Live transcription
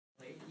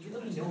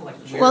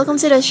Welcome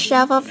to the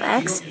Chef of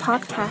X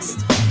podcast.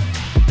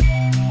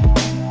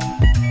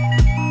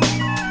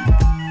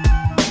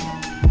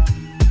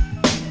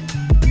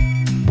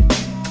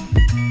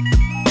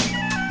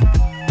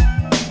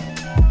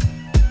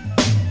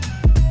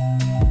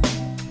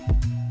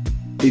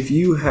 If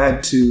you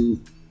had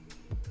to,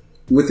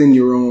 within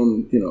your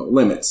own,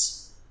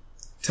 limits,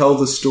 tell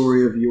the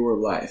story of your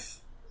life,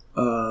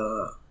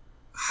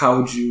 how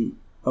would you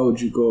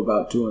go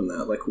about doing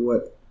that? Like,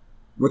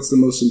 what's the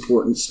most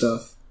important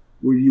stuff?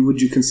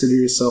 Would you consider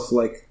yourself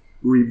like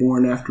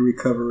reborn after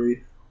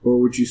recovery, or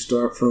would you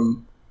start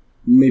from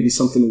maybe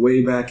something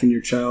way back in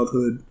your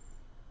childhood,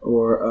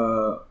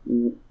 or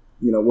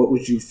what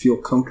would you feel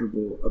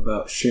comfortable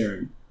about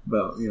sharing?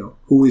 About,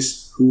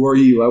 who are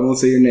you? I won't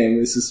say your name.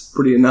 This is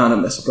pretty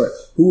anonymous, but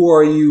who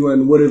are you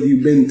and what have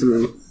you been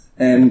through?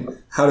 And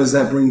how does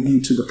that bring you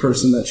to the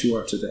person that you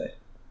are today?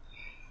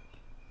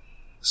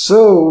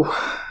 So,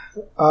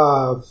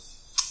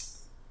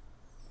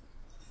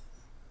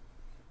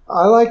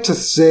 I like to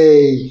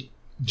say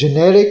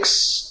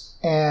genetics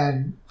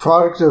and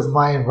product of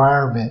my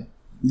environment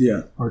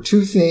are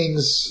two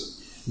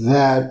things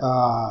that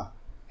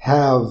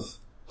have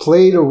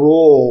played a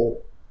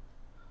role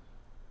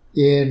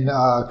in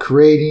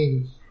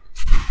creating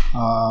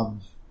a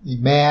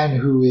man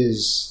who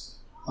is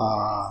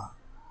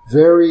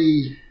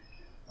very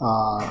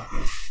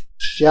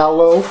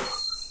shallow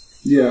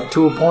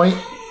to a point,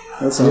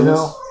 That's and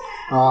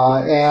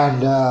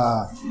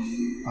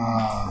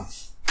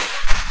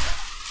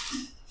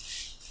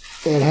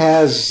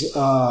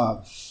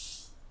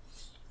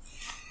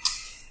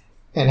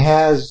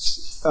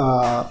has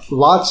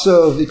lots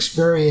of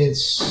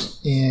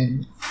experience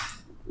in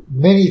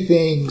many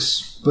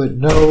things, but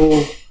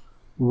no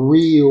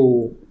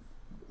real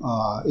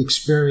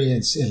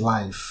experience in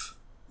life.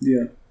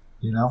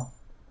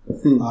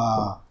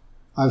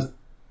 I've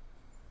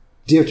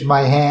dipped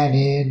my hand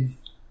in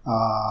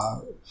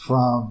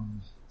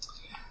from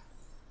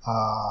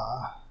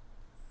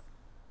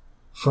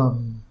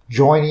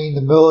joining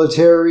the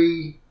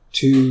military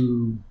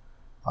to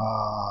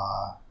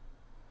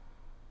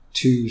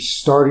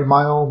starting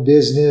my own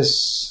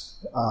business,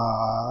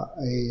 a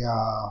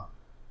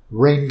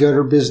rain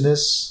gutter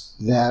business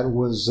that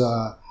was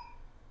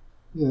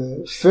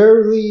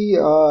fairly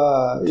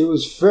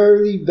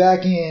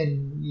back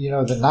in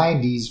the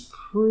 90s,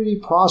 pretty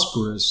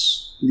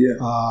prosperous.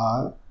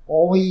 The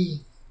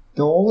only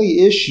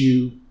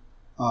issue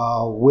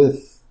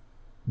with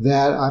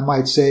that, I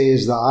might say,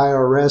 is the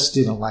IRS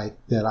didn't like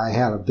that I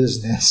had a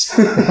business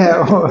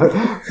that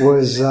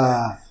was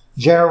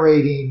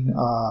generating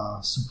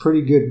some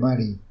pretty good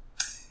money.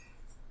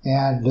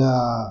 And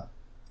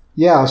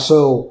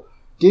so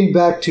getting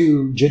back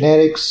to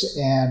genetics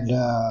and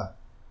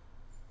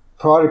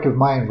product of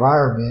my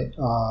environment,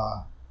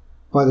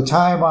 by the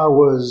time I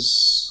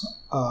was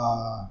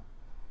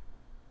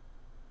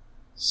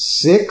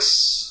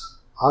 6,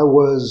 I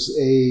was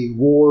a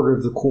ward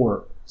of the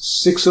court.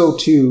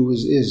 602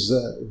 is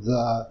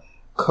the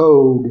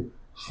code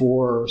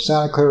for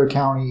Santa Clara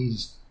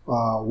County's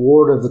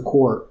ward of the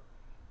court.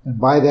 And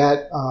by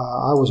that,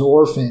 I was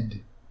orphaned.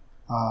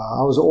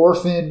 I was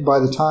orphaned by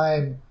the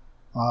time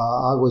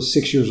I was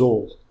 6 years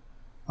old.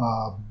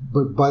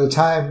 But by the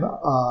time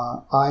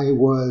I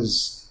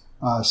was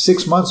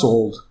 6 months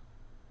old,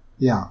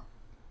 I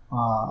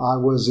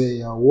was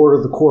a ward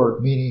of the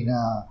court, meaning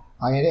I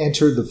had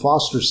entered the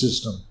foster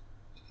system.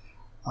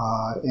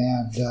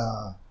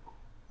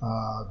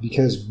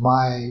 Because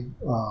my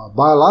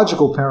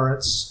biological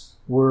parents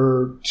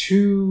were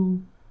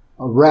too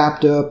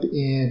wrapped up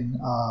in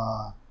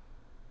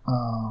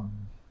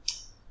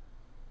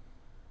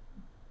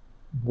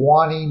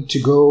wanting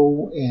to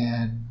go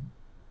and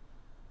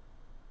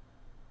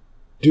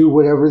do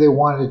whatever they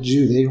wanted to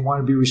do. They didn't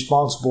want to be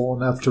responsible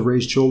enough to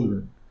raise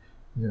children,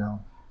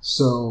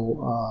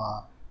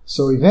 So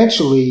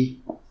eventually,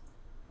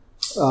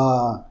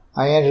 I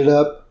ended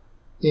up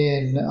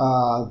in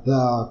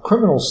the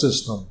criminal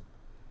system,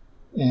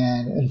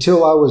 and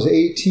until I was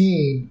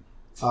 18,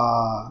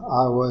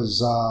 I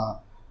was,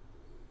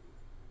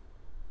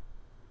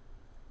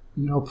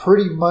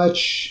 pretty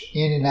much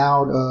in and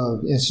out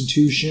of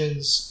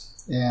institutions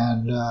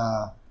and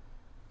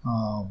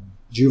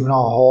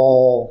juvenile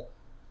hall,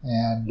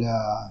 and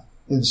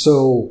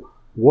so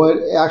what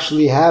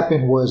actually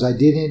happened was I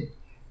didn't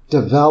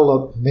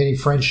develop many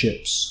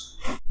friendships,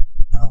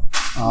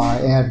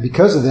 and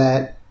because of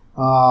that,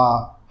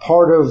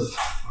 part of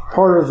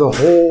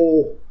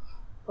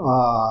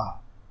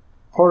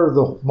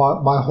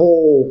my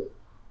whole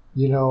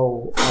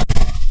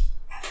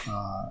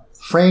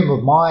frame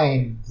of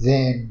mind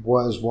then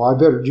was, well, I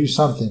better do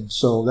something.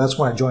 So that's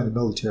when I joined the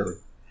military.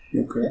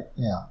 Okay.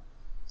 Yeah.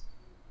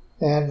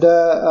 And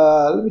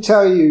let me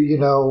tell you,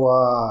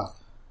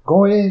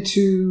 going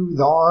into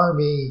the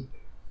Army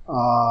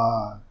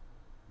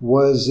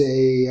was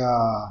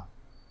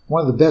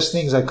one of the best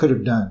things I could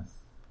have done.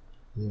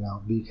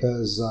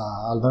 Because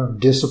I learned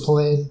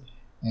discipline,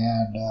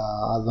 and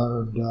I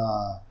learned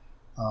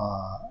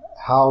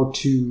how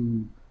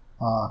to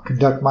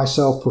conduct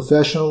myself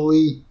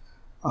professionally,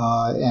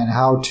 and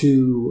how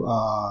to,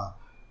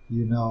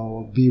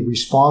 be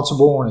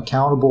responsible and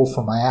accountable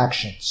for my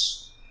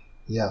actions.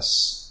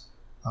 Yes.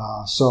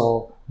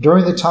 So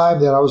during the time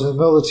that I was in the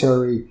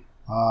military,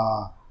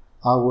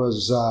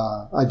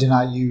 I did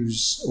not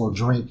use or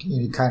drink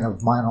any kind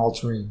of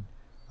mind-altering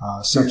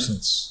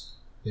substance,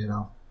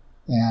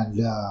 and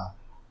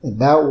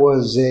that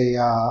was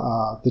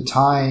the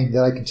time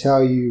that I can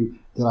tell you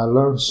that I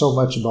learned so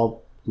much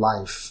about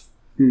life,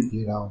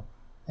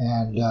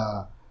 and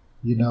I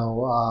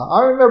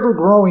remember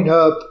growing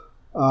up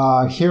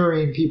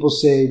hearing people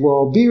say,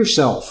 "Well, be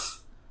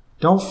yourself,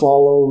 don't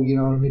follow,"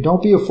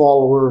 don't be a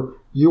follower.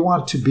 You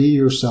want to be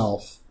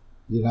yourself,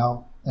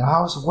 And I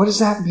was, what does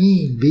that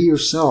mean? Be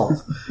yourself.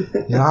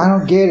 I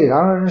don't get it.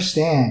 I don't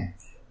understand.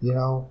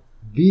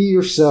 Be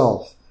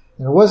yourself.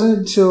 And it wasn't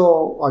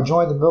until I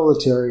joined the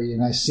military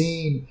and I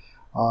seen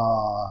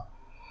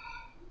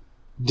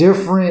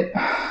different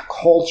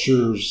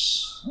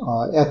cultures,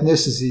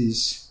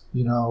 ethnicities,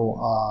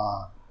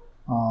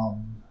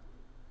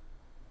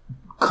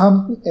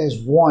 come as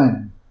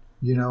one,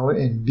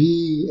 and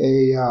be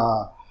a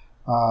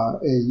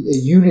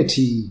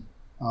unity,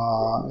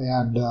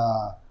 and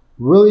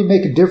really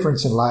make a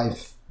difference in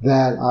life,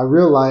 that I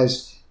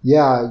realized,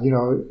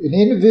 an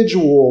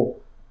individual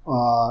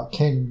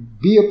can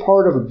be a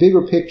part of a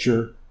bigger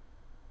picture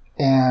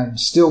and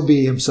still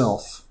be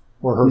himself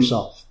or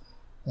herself.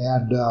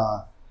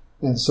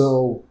 And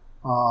so,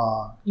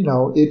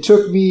 it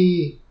took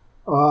me,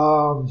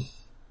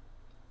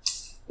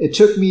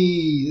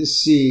 let's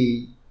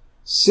see,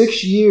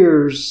 6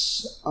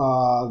 years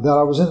that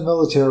I was in the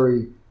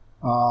military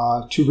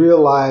to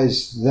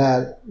realize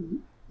that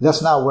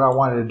that's not what I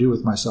wanted to do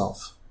with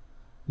myself.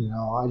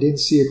 I didn't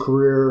see a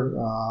career,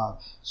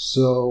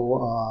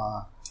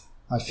 so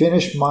I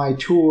finished my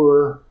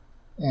tour,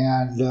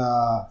 and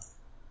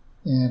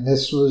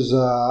this was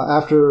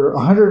after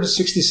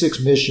 166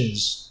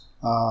 missions.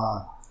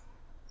 I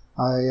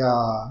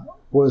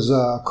was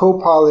a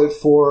co-pilot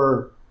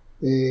for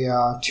a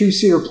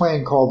 2-seater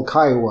plane called the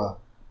Kiowa.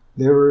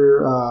 They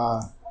were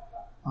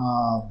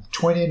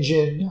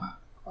twin-engine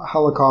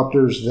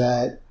helicopters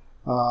that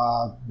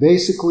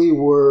basically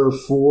were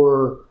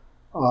for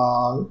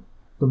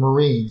the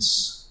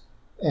Marines,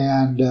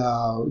 and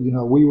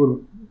we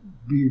would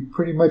be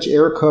pretty much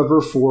air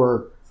cover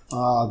for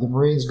the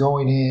Marines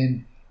going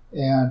in,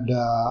 and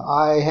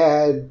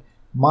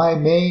my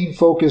main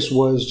focus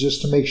was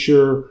just to make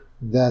sure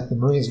that the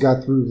Marines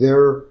got through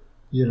their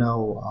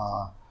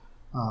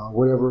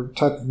whatever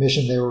type of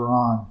mission they were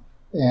on,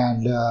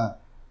 and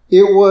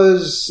it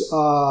was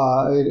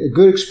a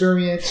good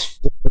experience,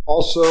 but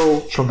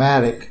also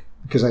traumatic,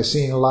 because I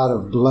seen a lot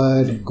of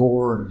blood and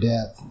gore and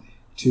death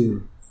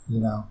too,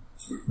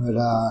 But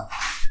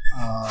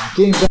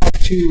getting back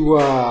to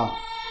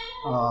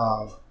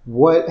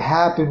what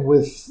happened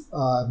with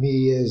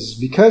me is,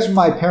 because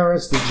my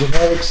parents, the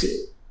genetics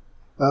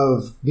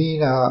of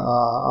being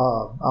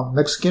a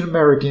Mexican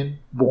American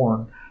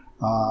born,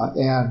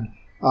 and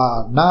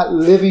not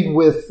living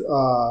with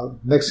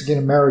Mexican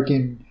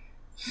American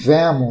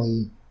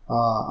family,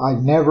 I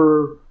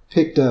never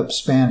picked up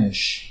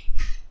Spanish.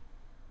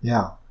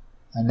 Yeah.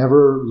 I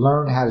never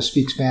learned how to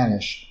speak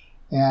Spanish.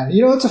 And,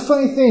 it's a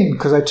funny thing,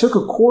 because I took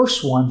a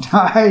course one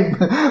time,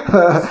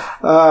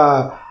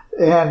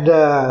 and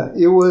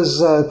it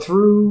was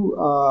through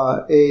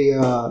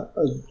a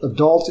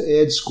adult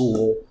ed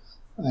school,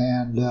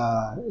 and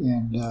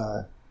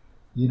I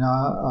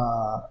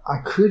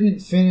couldn't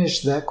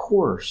finish that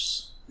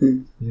course.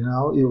 It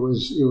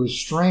was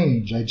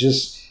strange. I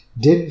just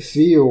didn't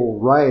feel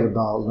right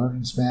about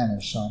learning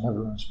Spanish, so I never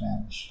learned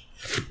Spanish.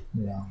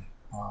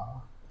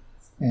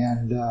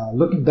 And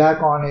looking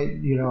back on it,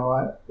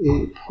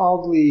 it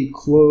probably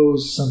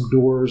closed some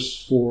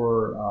doors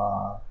for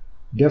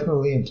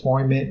definitely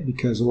employment,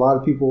 because a lot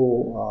of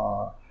people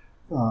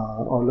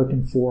are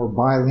looking for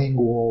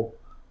bilingual,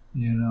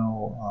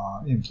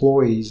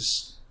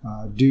 employees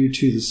due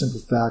to the simple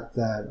fact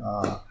that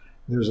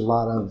there's a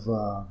lot of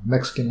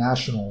Mexican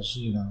nationals,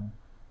 in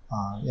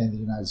the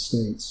United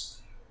States.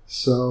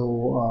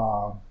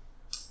 So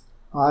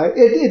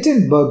it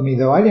didn't bug me,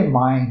 though. I didn't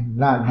mind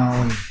not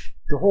knowing.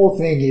 The whole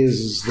thing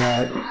is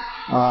that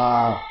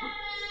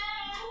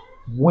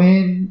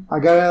when I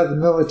got out of the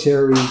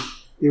military,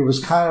 it was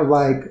kind of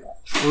like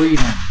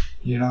freedom.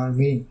 You know what I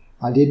mean?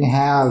 I didn't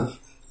have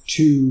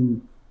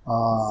to,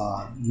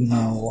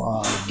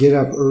 get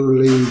up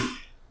early,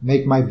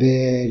 make my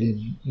bed,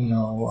 and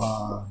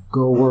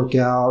go work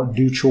out,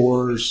 do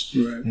chores,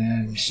 right.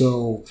 And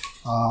so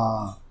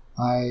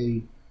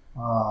I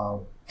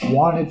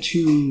wanted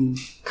to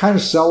kind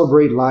of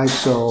celebrate life.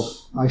 So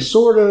I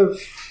sort of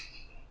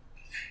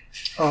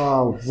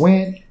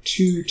went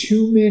to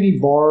too many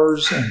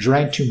bars and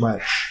drank too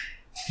much,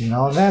 and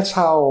that's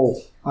how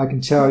I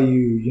can tell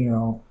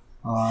you,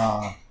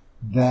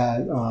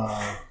 that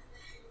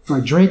by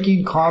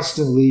drinking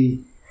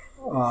constantly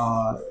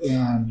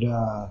and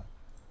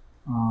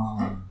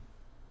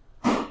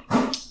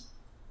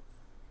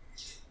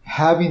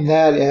having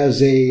that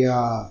as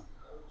a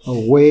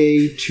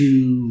way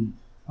to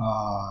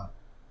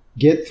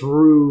get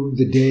through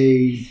the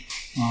day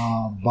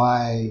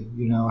by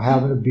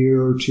having a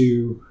beer or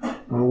two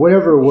or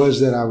whatever it was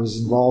that I was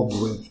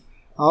involved with.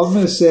 I'm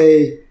going to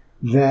say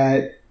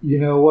that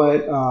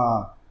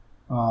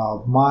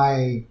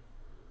my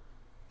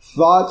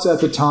thoughts at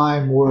the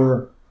time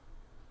were,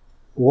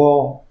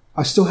 well,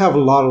 I still have a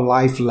lot of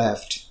life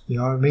left. You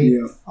know what I mean?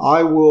 Yeah.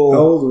 I will. How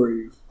old were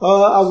you?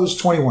 I was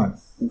 21.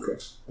 Okay.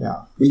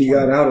 Yeah. When you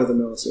got out of the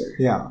military?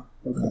 Yeah.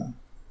 Okay.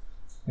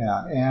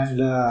 Yeah. And,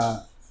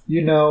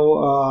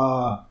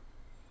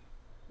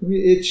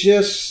 it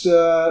just,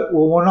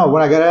 when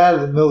I got out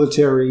of the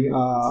military,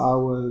 I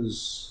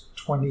was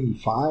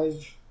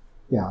 25.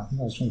 Yeah, I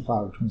think I was 25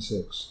 or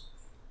 26.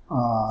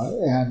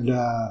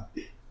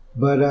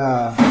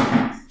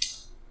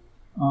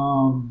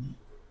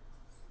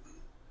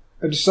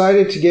 I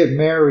decided to get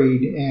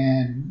married,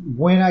 and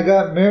when I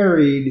got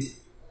married,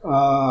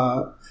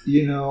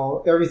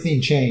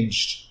 everything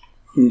changed,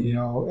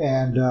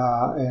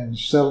 and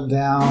settled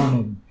down,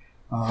 and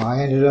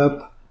I ended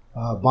up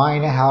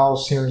buying a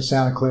house here in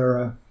Santa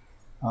Clara,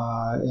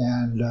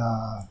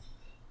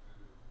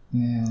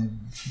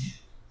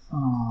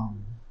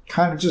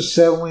 kind of just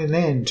settling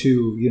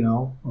into,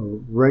 a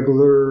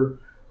regular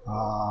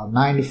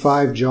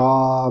 9-to-5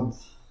 job.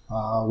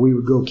 We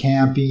would go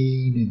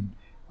camping, and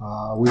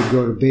we would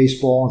go to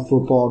baseball and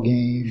football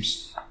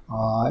games.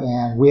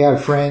 And we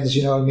had friends,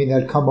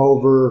 that'd come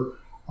over,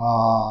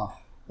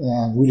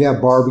 and we'd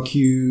have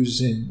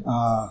barbecues,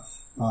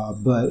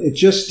 but it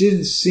just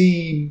didn't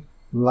seem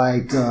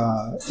like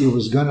it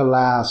was going to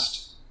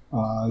last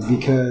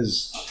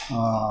because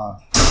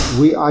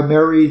I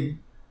married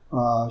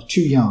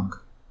too young.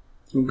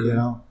 Okay.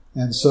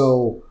 And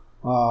so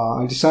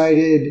I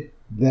decided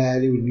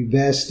that it would be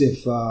best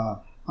if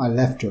I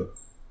left her.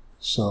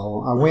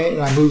 So I went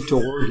and I moved to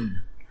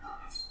Oregon.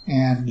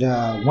 And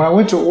when I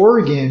went to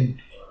Oregon,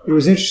 it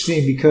was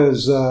interesting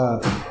because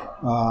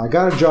I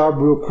got a job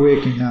real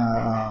quick in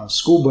a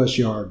school bus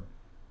yard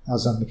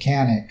as a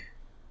mechanic.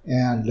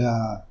 And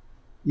the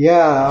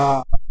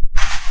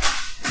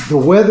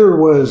weather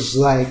was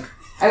like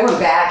I went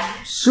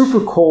back.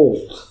 super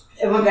cold.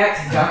 I went back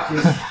to the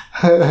doctor's.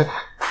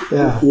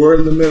 Yeah. We're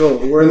in the middle.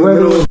 We're in the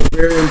middle of a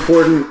very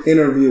important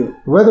interview.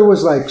 The weather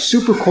was like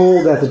super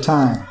cold at the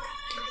time.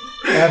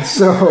 And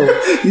so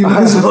You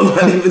might as well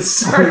not even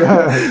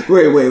start.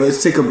 Wait,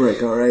 let's take a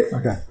break, all right?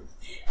 Okay.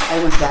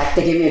 I went back.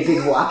 They gave me a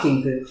big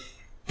walking boot.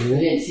 You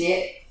didn't see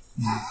it?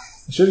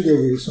 I should have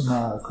given you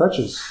some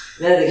crutches.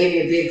 No, they gave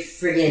me a big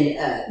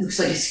friggin' looks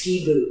like a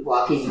ski boot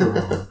walking boot.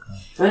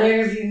 Want to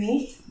interview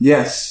me?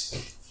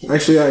 Yes.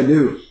 Actually, I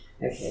do.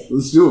 Okay.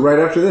 Let's do it right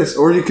after this.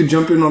 Or you could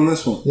jump in on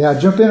this one. Yeah,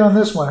 jump in on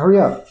this one. Hurry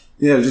up.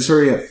 Yeah, just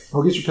hurry up.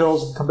 Go get your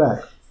pills and come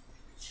back.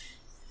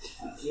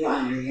 You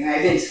want to interview me?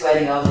 I've been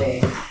sweating all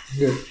day.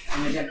 Good.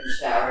 I'm going to jump in the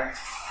shower.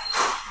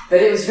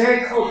 But it was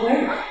very cold.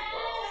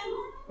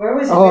 Where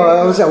was it?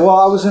 I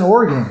was in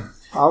Oregon.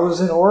 I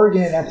was in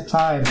Oregon at the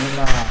time,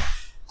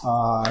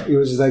 and it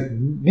was like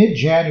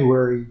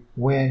mid-January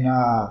when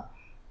I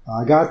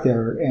got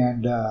there,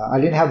 and I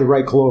didn't have the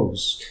right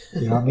clothes.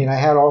 I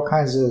had all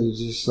kinds of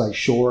just like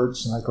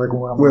shorts and like when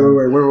I'm Wait,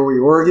 where were we?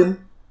 Oregon?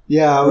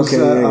 Yeah, I was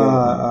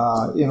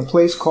Okay, in a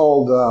place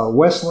called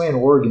Westland,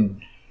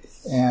 Oregon,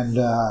 and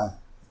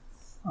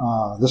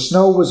the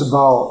snow was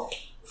about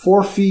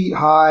 4 feet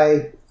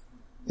high,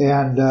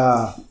 and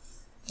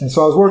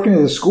so I was working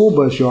at a school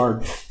bus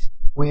yard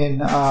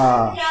when.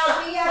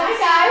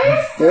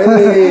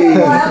 Hey!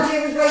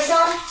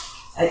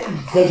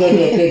 They gave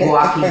me a big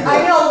walking boot.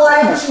 I know,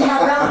 why didn't you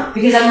have it on?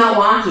 Because I'm not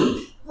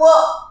walking.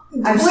 Well,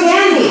 I'm did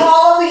standing. you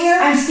call over here?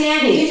 I'm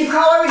standing. Did you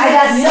call over here? I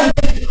got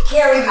somebody to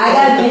carry you. I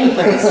got many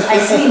friends. I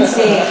seen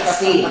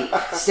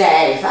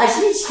Steve. I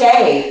seen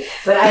Steve,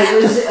 but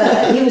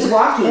he was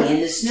walking in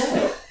the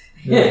snow.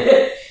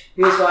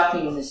 He was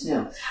walking in the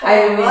snow. I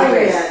have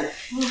many friends.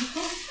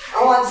 I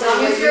want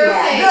some of your I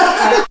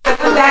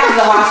went back to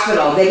the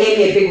hospital. They gave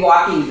me a big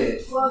walking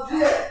boot. Well,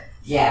 good.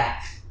 Yeah,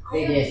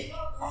 they did.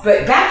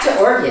 But back to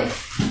Oregon.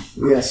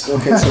 Yes,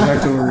 okay, so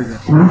back to Oregon.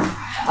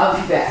 I'll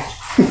be back.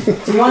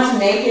 Do you want some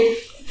naked?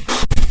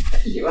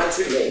 You want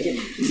some naked?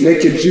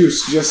 Naked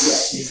juice,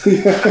 just...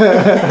 You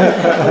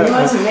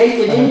want some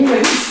naked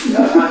anyways? No,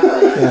 not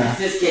really.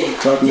 Just kidding.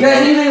 Talking You guys,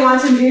 about- anybody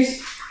want some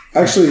juice?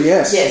 Actually,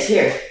 yes. Yes,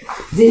 here.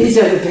 These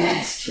are the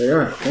best. They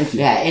are, thank you.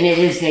 Yeah, and it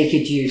is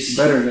naked juice.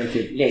 Better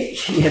naked.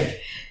 Yeah.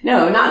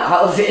 No, not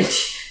all of it.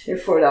 They're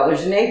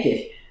 $4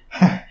 naked.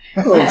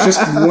 Oh, just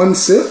one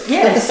sip?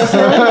 Yes.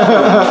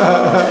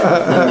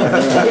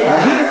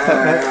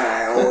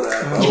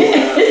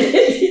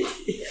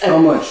 How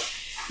much?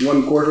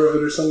 1/4 of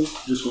it or something?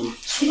 Just one. I'm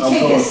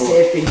Take a going for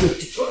it. sip and get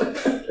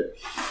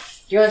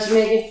Do you want some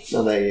naked? No,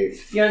 thank you.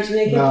 You want some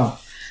naked? No.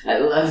 I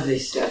love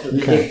this stuff. I'm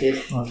Okay. addicted.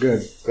 Oh,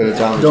 good.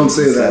 Don't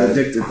say that.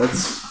 Addicted.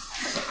 That's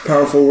a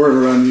powerful word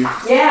around you.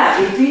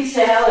 Yeah, it beats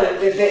the hell out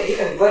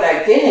of what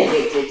I've been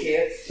addicted to.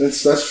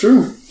 That's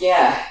true.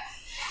 Yeah.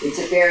 It's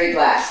a berry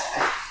blast.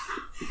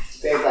 It's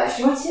a berry blast.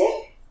 You want to sip?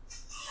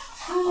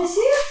 Want to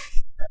see?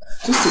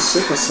 Just a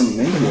sip of some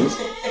mango.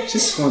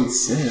 Just one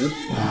sip.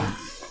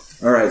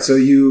 All right, so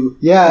you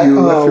Yeah,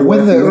 you left your when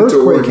wife the and went to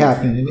earthquake Oregon.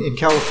 happened in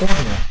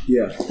California,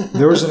 Yeah.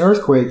 there was an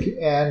earthquake,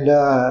 and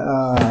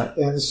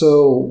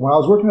so when I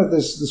was working at the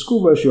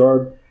school bus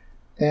yard,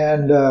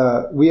 and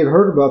we had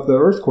heard about the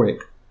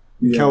earthquake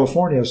in Yeah.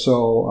 California,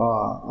 so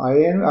I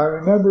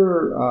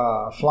remember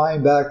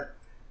flying back,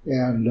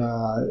 and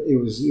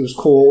it was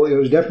cold. It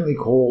was definitely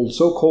cold,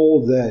 so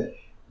cold that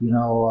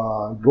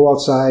go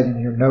outside and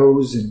your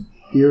nose and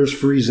ears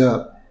freeze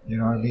up. You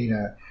know what I mean?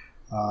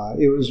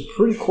 It was a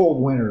pretty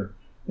cold winter,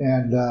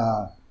 and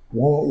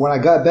when I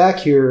got back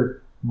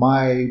here,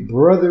 my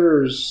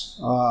brother's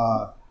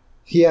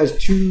he has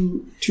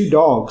two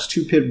dogs,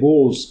 two pit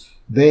bulls.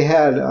 They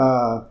had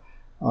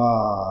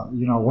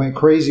went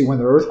crazy when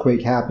the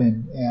earthquake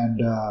happened,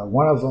 and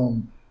one of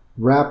them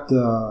wrapped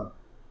the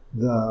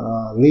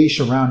leash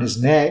around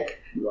his neck,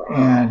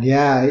 and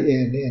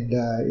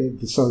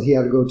so he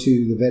had to go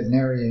to the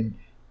veterinarian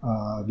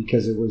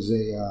because it was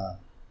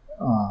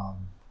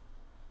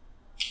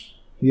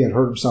he had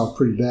hurt himself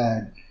pretty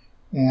bad.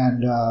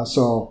 And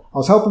so I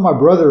was helping my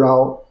brother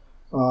out,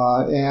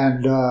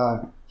 and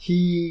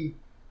he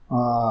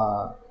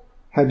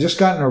had just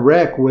gotten a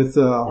wreck with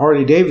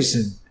Harley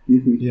Davidson,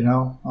 Mm-hmm.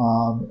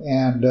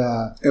 and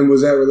And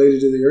was that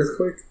related to the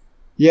earthquake?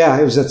 yeah,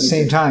 it was at the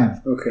same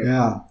time. Okay.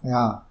 Yeah,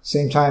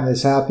 same time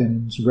this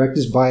happened. He wrecked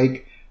his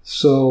bike,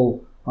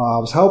 so I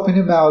was helping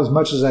him out as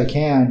much as I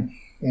can,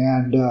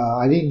 and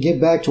I didn't get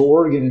back to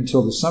Oregon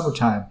until the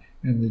summertime.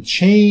 And the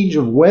change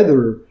of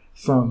weather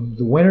from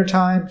the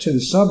wintertime to the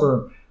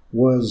summer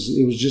was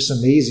just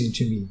amazing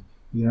to me.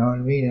 You know what I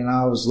mean? And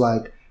I was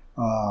like,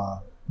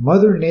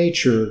 Mother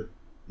Nature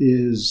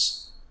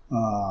is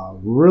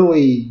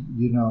really,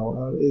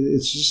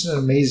 it's just an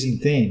amazing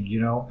thing,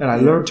 And I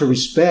learned to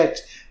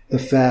respect the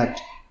fact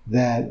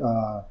that,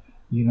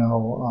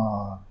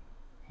 the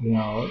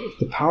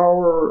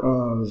power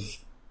of,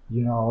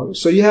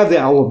 so you have the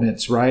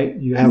elements, right?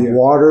 You have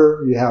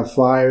water, you have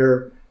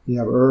fire, you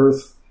have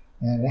earth,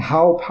 and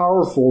how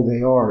powerful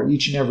they are,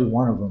 each and every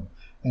one of them.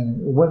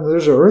 And when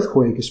there's an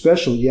earthquake,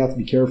 especially, you have to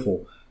be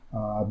careful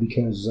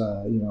because,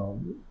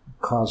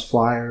 cause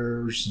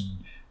fires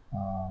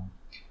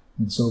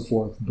and so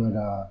forth.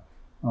 But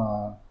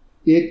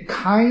it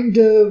kind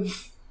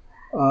of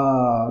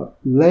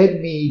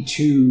led me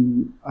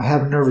to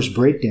have a nervous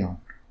breakdown.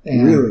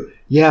 And, Really?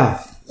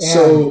 Yeah.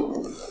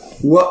 So,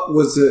 what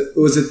was it?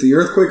 Was it the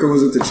earthquake, or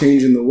was it the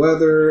change in the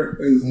weather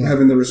and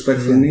having the respect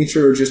for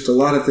nature, or just a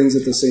lot of things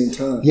at the same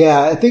time?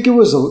 Yeah, I think it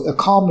was a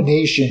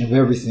combination of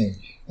everything,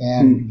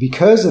 and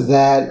because of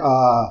that,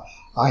 I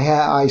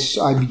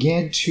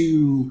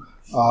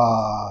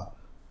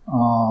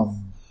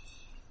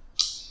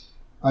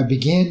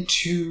began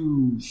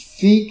to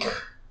think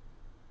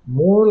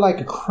more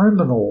like a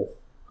criminal.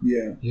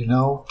 Yeah.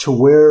 To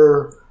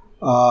where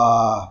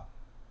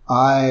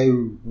I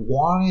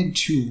wanted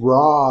to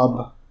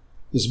rob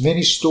as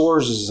many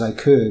stores as I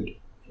could.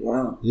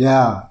 Wow.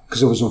 Yeah,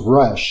 because it was a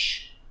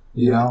rush,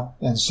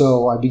 and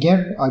so I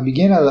began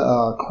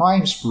a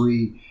crime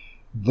spree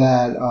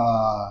that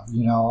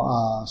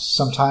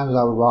sometimes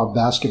I would rob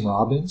Baskin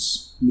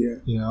Robbins. Yeah.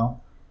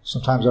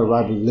 Sometimes I would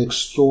rob a liquor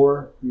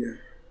store. Yeah.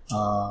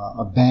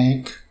 A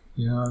bank.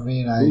 You know what I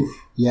mean? I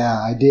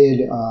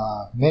did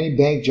many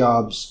bank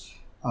jobs,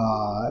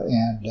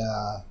 and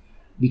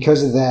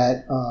because of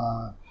that,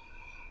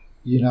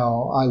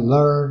 I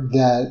learned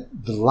that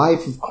the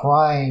life of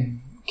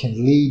crime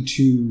can lead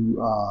to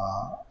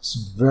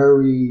some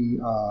very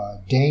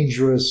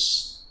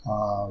dangerous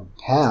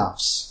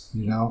paths.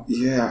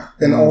 Yeah.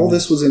 And all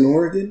this was in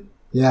Oregon?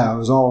 Yeah, it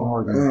was all in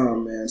Oregon. Oh,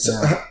 man. So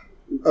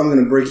I'm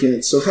going to break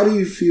in. So how do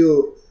you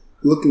feel,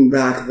 looking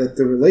back, that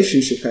the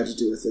relationship had to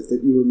do with it,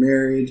 that you were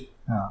married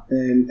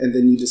and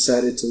then you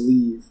decided to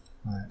leave?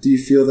 Right. Do you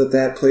feel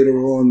that played a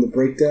role in the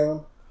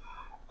breakdown?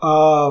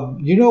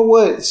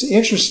 What's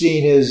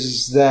interesting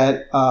is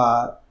that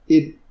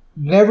it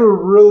never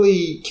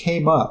really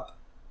came up.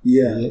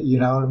 Yeah. You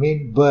know what I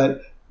mean?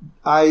 But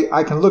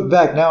I can look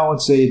back now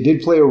and say it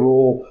did play a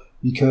role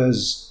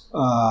because,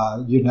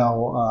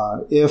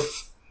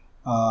 if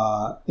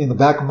in the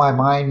back of my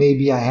mind,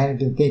 maybe I hadn't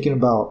been thinking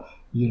about,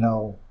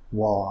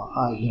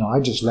 I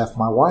just left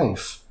my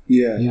wife.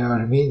 Yeah. You know what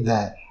I mean?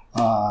 That,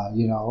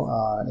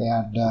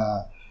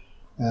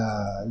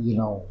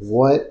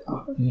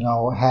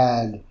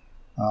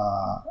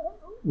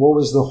 what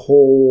was the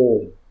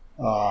whole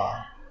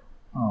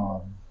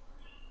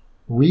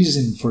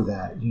reason for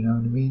that? You know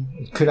what I mean?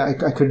 I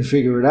couldn't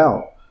figure it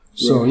out.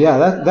 So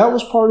that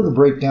was part of the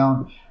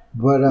breakdown.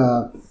 But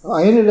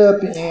I ended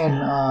up in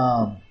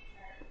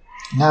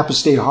Napa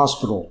State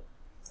Hospital,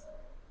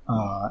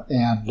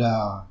 and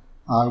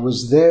I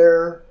was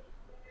there,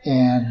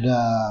 and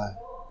I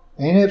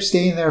ended up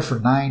staying there for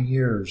 9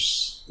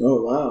 years.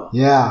 Oh, wow.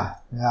 Yeah.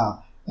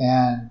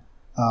 And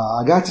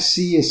I got to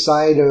see a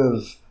side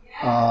of...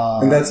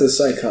 and that's a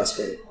psych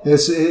hospital.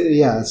 It's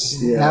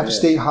Napa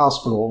State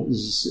Hospital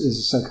is a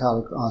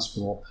psychotic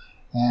hospital.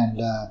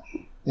 And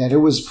it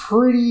was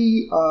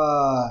pretty...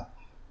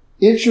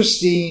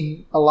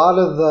 interesting. A lot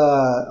of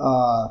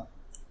the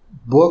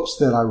books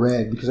that I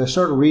read, because I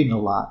started reading a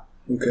lot,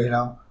 Okay. you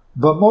know,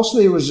 but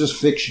mostly it was just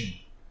fiction.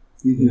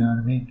 Mm-hmm. You know what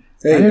I mean?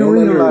 I Hey, didn't don't,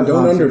 read a lot of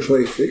don't nonfiction.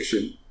 underplay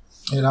fiction.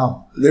 You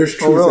know, There's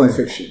truth really? in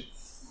fiction.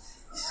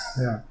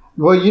 yeah.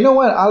 Well, you know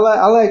what? I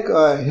like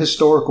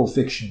historical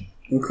fiction.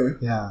 Okay.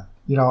 Yeah,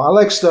 you know, I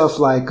like stuff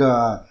like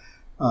you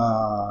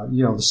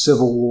know, the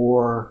Civil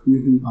War.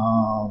 Mm-hmm.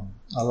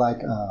 I like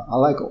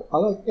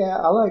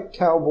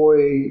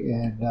cowboy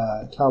and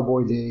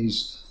cowboy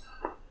days.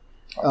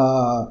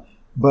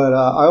 But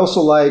I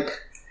also like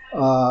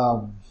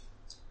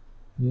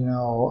you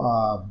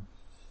know,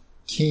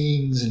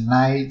 kings and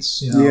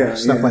knights, you know,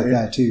 stuff like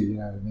that too. You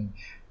know what I mean?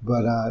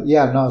 But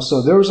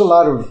so there was a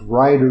lot of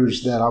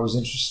writers that I was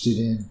interested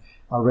in.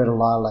 I read a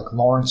lot, like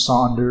Lawrence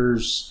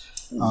Saunders,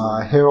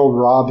 Harold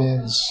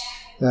Robbins.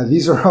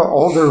 These are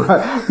older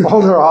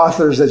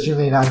authors that you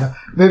may not know.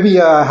 Maybe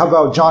how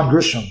about John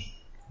Grisham?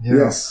 You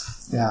know?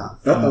 Yes. Yeah.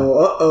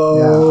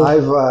 Uh-oh.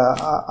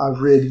 Yeah,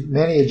 I've read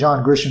many of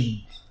John Grisham.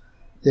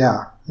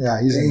 Yeah,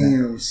 he's in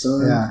there. Damn,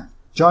 son. Yeah,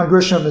 John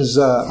Grisham is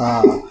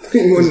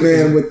Penguin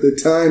Man with the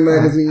Time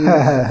magazine,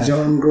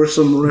 John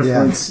Grisham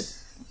reference.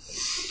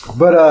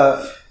 But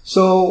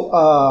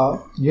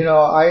you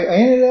know, I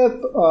ended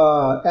up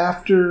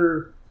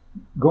after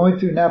going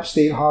through Napa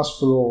State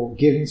Hospital,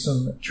 getting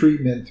some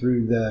treatment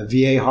through the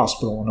VA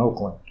hospital in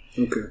Oakland.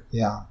 Okay.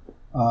 Yeah,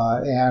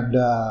 and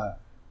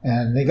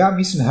they got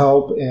me some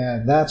help,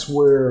 and that's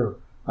where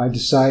I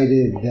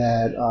decided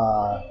that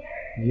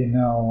you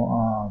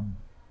know,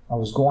 I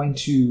was going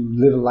to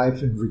live a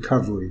life in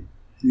recovery.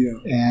 Yeah.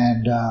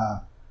 And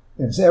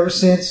so ever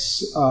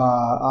since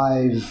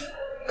I've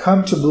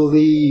come to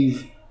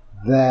believe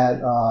that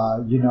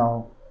you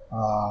know,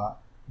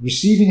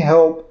 receiving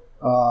help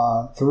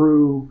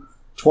through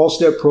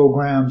 12-step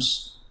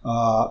programs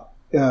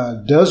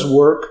does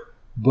work,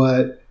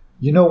 but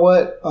you know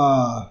what?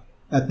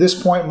 At this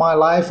point in my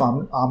life,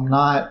 I'm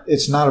not.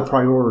 It's not a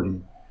priority,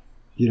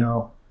 you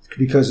know,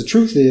 because the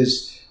truth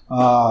is,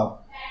 well,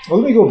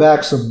 let me go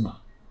back some.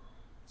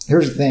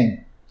 Here's the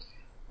thing.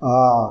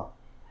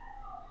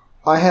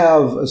 I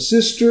have a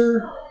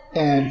sister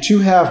and 2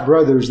 half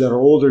brothers that are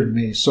older than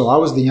me, so I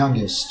was the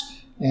youngest,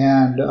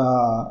 and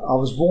I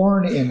was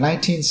born in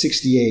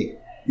 1968.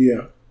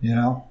 Yeah. You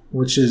know,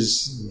 which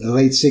is the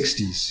late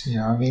 60s. You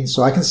know what I mean?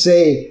 So I can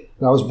say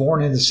that I was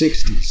born in the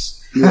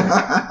 60s.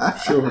 Yeah.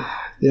 Sure.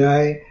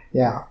 Yeah.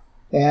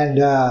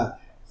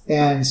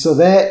 And so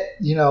that,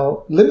 you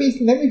know, let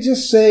me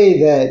just say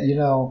that, you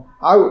know,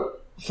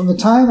 from the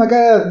time I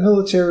got out of the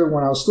military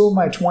when I was still in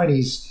my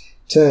 20s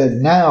to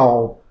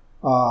now,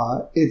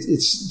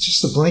 it's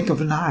just a blink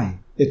of an eye.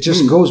 It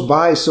just goes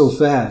by so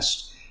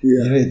fast.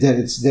 Yeah. You know, that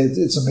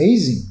it's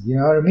amazing. You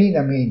know what I mean?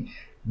 I mean,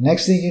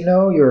 next thing you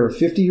know, you're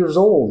 50 years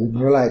old, and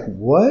you're like,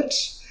 what?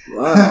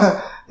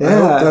 Wow. I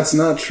hope that's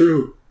not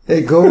true.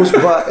 It goes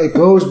by. It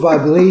goes by.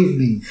 Believe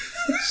me.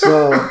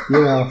 So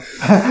you know,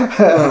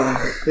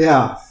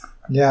 yeah.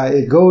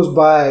 It goes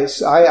by.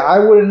 I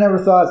would have never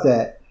thought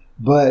that.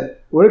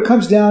 But what it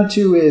comes down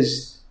to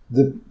is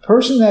the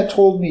person that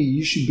told me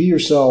you should be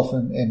yourself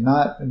and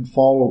not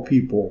follow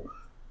people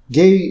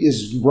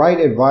is right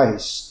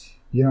advice.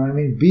 You know what I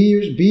mean?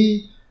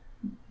 Be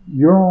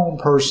your own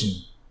person.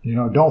 You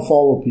know, don't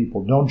follow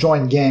people. Don't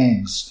join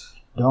gangs.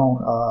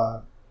 Don't,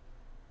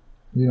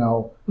 you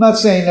know, I'm not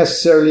saying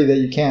necessarily that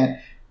you can't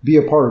be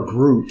a part of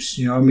groups.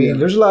 You know what I mean? Yeah.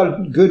 There's a lot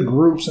of good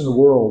groups in the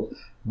world,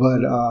 but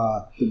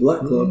The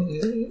Black Club.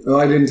 Oh,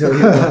 I didn't tell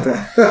you about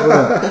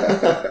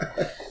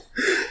that.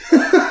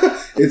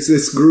 It's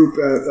this group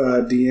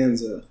at De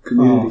Anza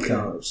Community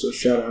College. So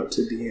shout out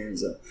to De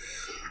Anza.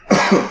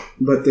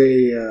 But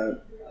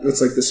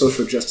it's like the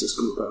social justice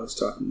group I was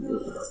talking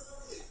about.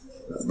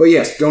 But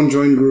yes, don't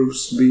join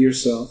groups. Be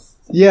yourself.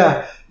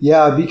 Yeah,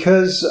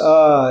 because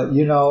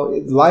you know,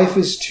 life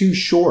is too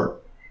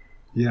short.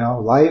 You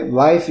know,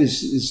 life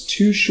is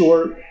too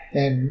short.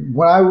 And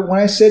when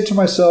I said to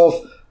myself,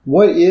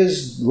 what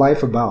is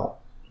life about?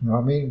 You know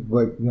what I mean?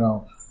 Like, you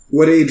know,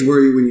 What age were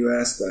you when you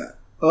asked that?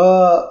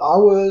 I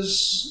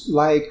was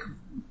like,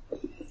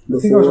 Before,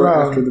 I think I was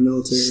around. after the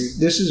military?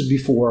 This is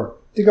before.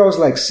 I think I was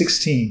like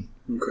 16.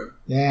 Okay.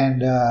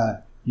 And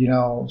you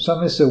know,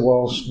 somebody said,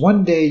 "Well,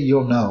 one day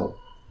you'll know."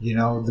 You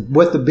know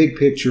what the big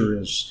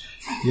picture is.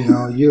 You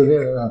know,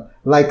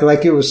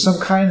 like it was some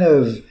kind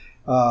of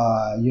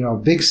you know,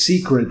 big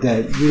secret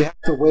that you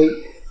have to wait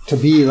to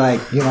be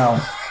like, you know,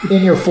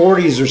 in your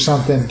 40s or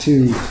something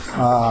to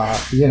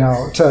you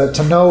know,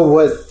 to know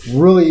what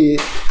really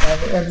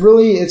and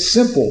really it's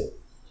simple.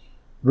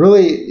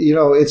 Really, you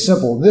know, it's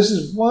simple.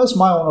 It's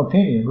my own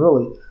opinion.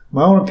 Really,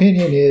 my own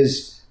opinion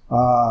is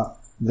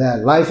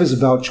that life is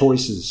about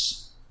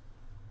choices.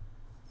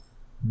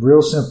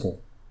 Real simple.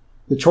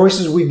 The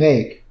choices we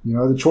make, you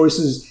know, the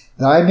choices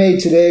that I made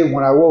today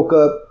when I woke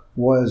up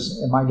was,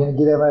 am I going to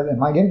get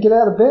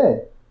out of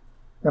bed?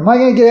 Am I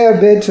going to get out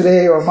of bed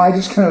today, or am I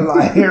just going to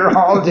lie here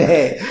all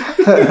day?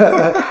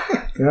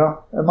 You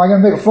know, am I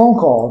going to make a phone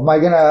call? Am I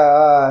going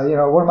to, you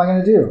know, what am I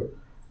going to do?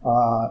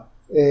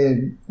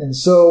 And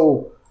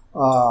so,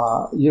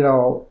 we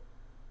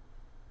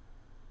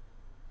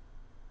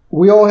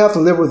all have to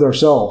live with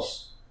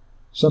ourselves.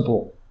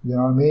 Simple. You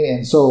know what I mean?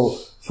 And so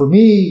for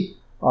me,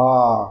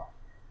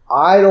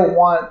 I don't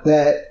want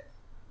that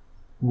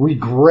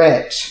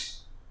regret,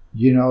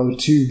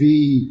 to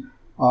be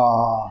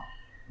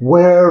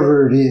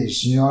wherever it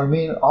is. You know what I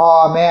mean?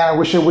 Oh man, I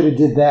wish I would have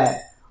did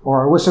that,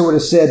 or I wish I would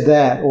have said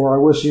that, or I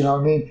wish, I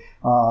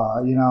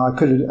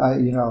could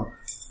have,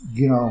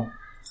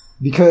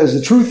 because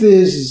the truth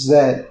is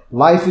that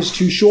life is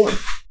too short.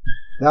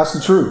 That's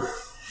the truth,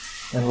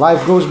 and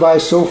life goes by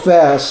so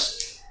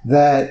fast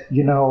that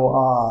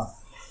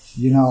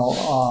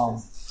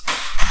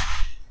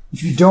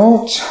if you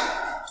don't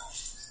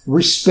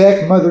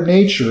respect Mother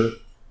Nature,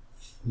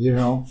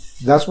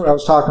 that's what I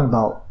was talking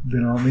about.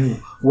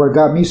 Where it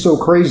got me so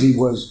crazy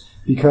was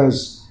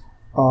because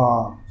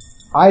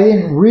I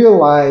didn't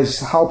realize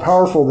how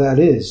powerful that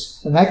is.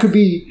 And that could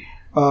be,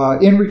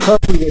 in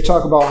recovery, they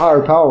talk about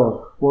higher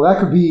power. Well, that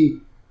could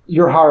be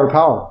your higher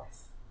power.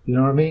 You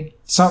know what I mean?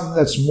 Something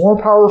that's more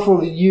powerful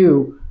than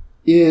you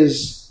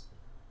is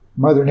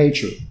Mother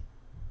Nature.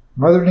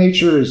 Mother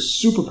Nature is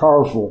super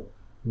powerful.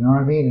 You know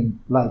what I mean? And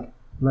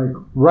like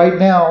right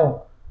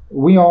now,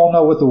 we all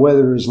know what the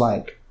weather is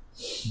like.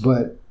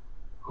 But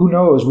who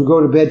knows? We go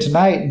to bed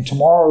tonight and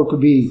tomorrow it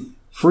could be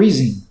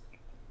freezing.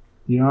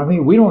 You know what I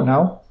mean? We don't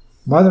know.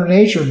 Mother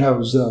Nature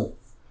knows, though.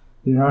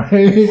 You know what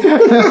I mean?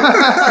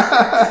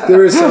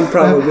 There is some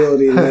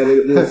probability that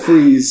it will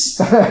freeze.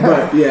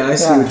 But yeah, I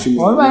see what you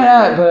mean. Well, it might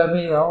not, but I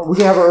mean, we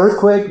can have an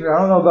earthquake. I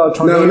don't know about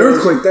tornadoes. No, an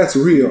earthquake, that's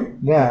real.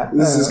 Yeah.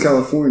 This is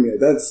California.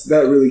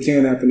 That really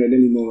can happen at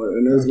any moment.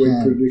 An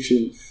earthquake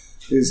prediction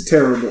is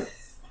terrible.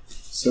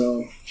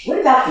 So. What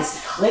about this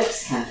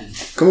eclipse coming?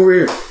 Come over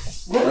here.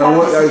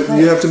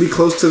 You have to be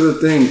close to the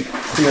thing.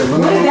 Yeah, let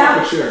me look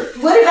at your.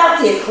 What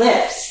about the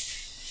eclipse?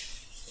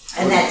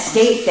 And that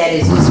state that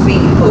is just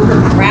being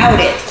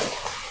overcrowded.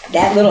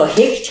 That little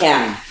hick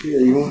town.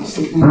 Here, you want to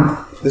see?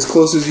 As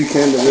close as you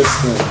can to this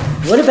thing.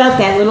 What about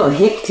that little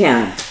hick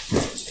town?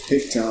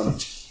 Hick town.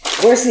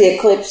 Where's the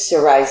eclipse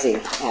arising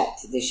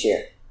at this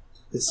year?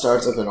 It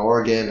starts up in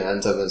Oregon and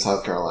ends up in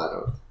South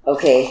Carolina.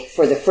 Okay,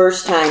 for the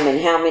first time in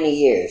how many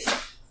years?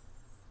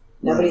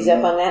 Nobody's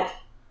up on that?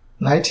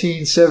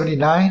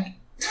 1979?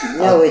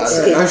 No,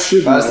 I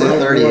should say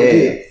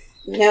 38.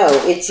 No,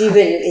 it's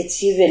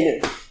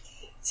even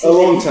a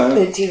long time.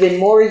 It's even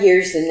more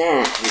years than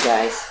that, you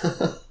guys.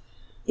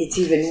 It's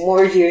even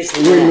more years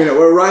than that. Wait a minute.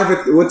 We'll arrive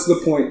at what's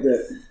the point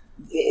that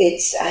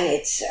it's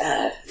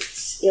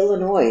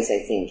Illinois, I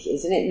think,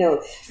 isn't it? No.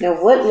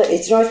 What?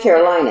 It's North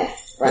Carolina,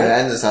 right?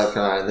 Yeah, and in South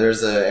Carolina.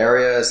 There's an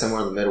area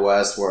somewhere in the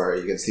Midwest where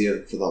you can see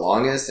it for the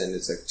longest, and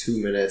it's like 2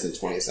 minutes and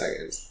 20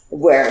 seconds.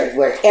 Where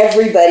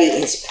everybody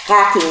is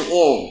packing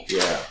in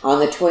on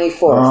the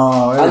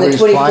 24th, on the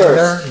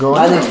 21st,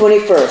 on the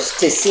 21st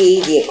to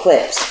see the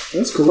eclipse.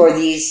 That's cool. For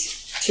these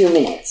 2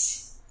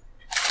 minutes.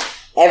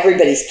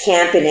 Everybody's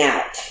camping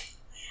out.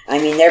 I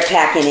mean, they're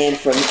packing in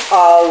from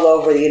all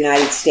over the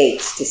United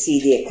States to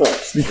see the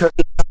eclipse. Because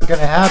it's not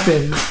going to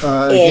happen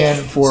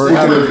again for...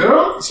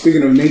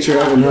 Speaking of nature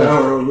having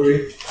power over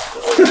you.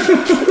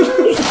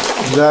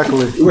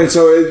 Exactly. Wait,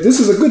 so this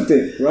is a good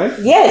thing, right?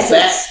 Yes,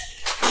 it's...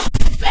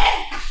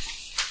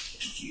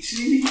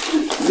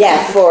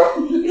 Yeah, for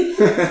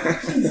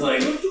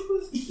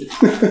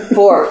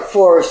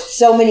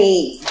so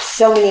many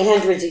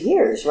hundreds of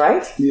years,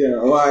 right? Yeah,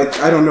 well,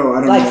 I don't know. I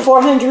don't like know.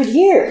 400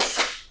 years.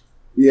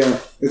 Yeah,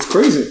 it's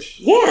crazy.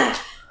 Yeah,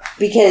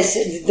 because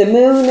the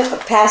moon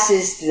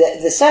passes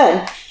the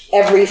sun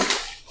every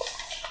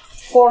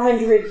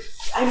 400.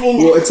 I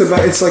mean, well, it's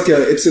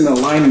an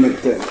alignment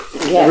thing.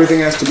 Yeah. Everything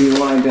has to be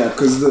lined up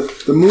because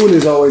the moon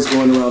is always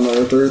going around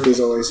the Earth is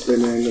always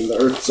spinning, and the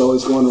Earth is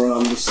always going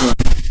around the sun.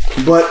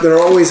 But they're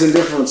always in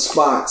different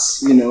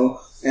spots, and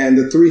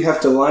the three have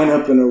to line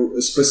up in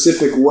a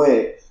specific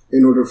way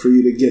in order for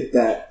you to get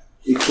that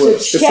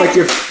eclipse. So it's like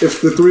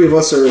if the three of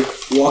us are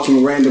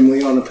walking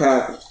randomly on a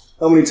path,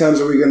 how many times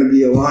are we going to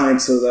be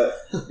aligned so that,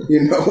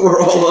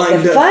 we're all lined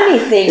up? The funny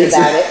thing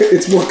about it...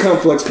 It's more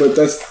complex, but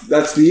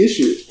that's the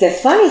issue. The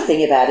funny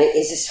thing about it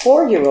is this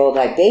 4-year-old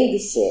I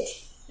babysit.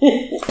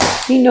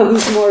 He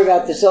knows more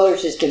about the solar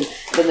system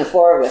than the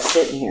four of us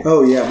sitting here.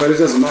 Oh, yeah, but it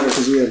doesn't matter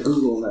because we have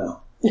Google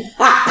now.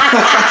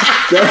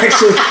 That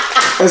actually,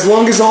 as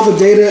long as all the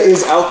data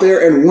is out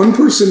there and one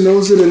person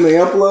knows it and they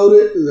upload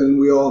it, then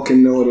we all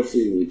can know it if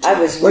we need to. I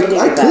was reading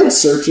I about could it.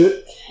 search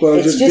it, but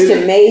It's just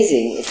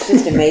amazing. It's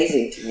just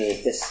amazing to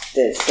me, the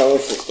solar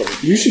system.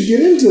 You should get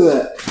into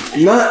that.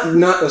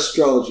 Not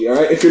astrology, all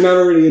right? If you're not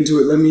already into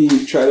it, let me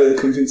try to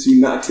convince you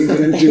not to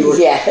get into it.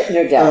 Yeah,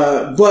 no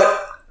doubt. But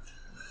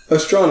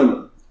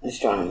astronomy.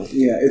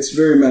 Yeah, it's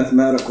very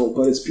mathematical,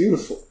 but it's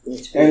beautiful.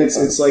 And it's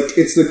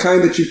the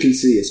kind that you can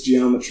see. It's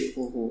geometry.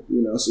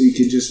 Mm-hmm. So you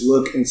can just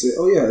look and say,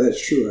 oh yeah,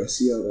 that's true. I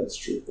see how that's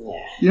true.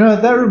 Yeah.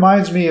 That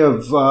reminds me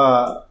of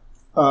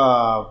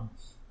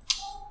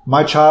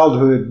my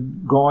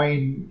childhood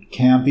going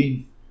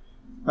camping.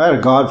 I had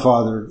a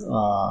godfather,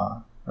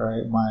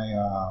 right?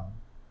 My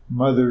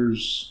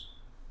mother's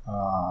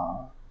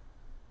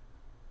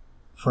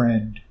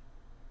friend,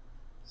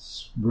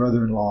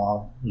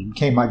 brother-in-law, who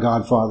became my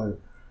godfather.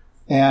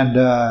 And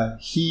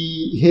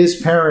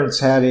his parents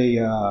had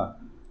a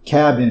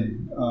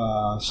cabin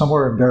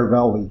somewhere in Bear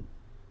Valley.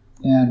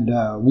 And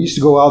we used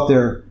to go out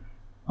there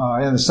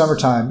in the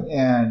summertime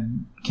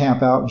and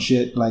camp out and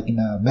shit, like in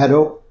a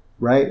meadow,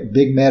 right? A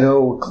big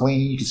meadow,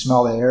 clean, you can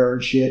smell the air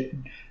and shit.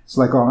 It's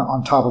like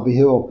on top of a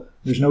hill.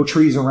 There's no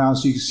trees around,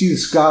 so you can see the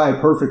sky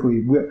perfectly.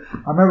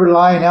 I remember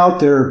lying out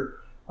there,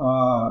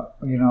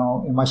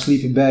 in my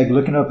sleeping bag,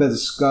 looking up at the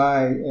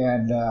sky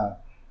and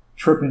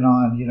tripping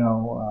on,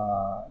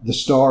 the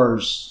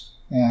stars.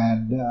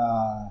 And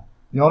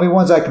the only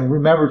ones I can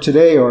remember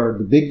today are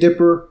the Big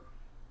Dipper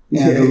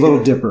and the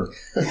Little Dipper.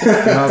 You know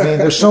what I mean?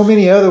 There's so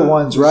many other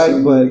ones,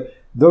 right? But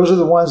those are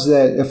the ones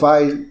that if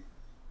I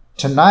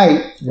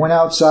tonight went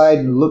outside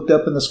and looked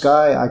up in the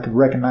sky, I could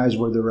recognize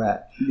where they're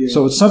at. Yeah.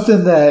 So it's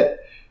something that,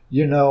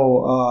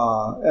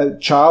 a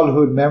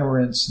childhood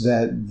remembrance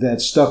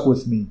that stuck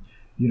with me.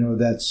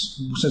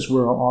 That's, since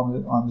we're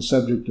on the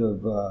subject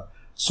of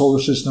solar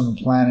system and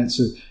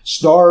planets,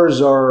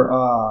 stars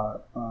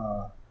are,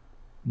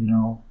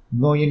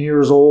 million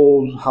years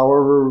old,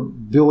 however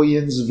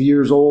billions of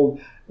years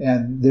old,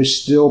 and they're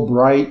still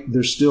bright.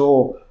 They're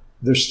still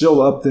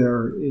up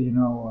there,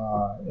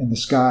 in the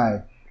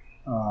sky,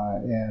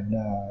 and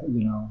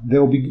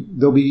they'll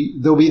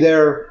be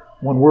there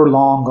when we're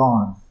long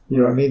gone. You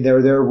know what I mean?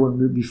 They're there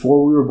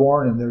before we were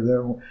born, and they're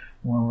there when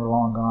we're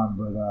long gone.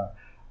 But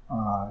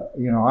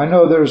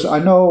I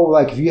know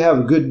like if you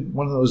have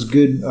one of those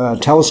good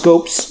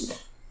telescopes,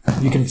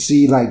 you can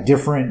see like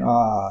different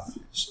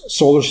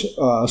solar,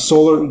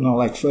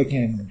 like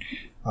fucking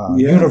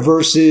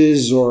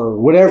universes or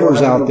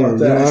whatever's out there. You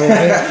know what I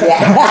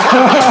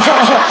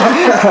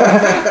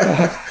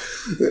mean?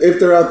 If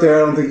they're out there, I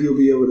don't think you'll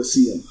be able to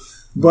see them.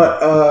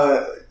 But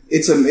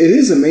it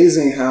is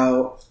amazing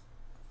how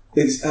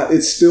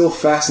it's still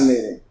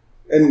fascinating.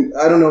 And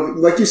I don't know,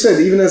 like you said,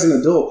 even as an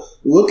adult,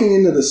 looking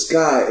into the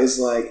sky is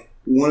like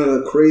one of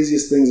the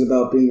craziest things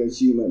about being a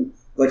human.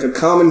 Like a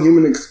common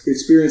human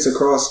experience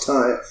across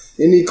time.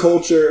 Any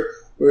culture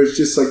where it's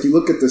just like you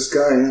look at the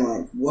sky and you're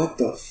like, what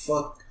the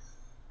fuck?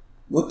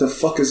 What the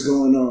fuck is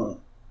going on?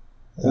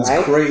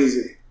 That's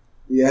crazy.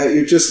 Yeah,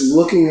 you're just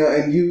looking at,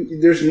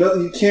 and there's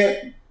nothing,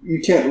 you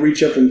can't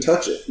reach up and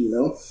touch it,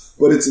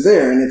 but it's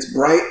there and it's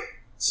bright.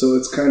 So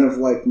it's kind of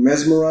like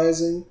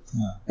mesmerizing.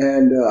 Yeah.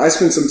 And I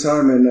spent some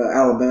time in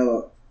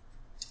Alabama,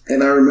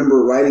 and I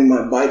remember riding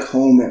my bike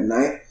home at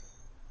night,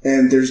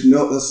 and there's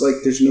no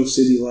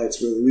city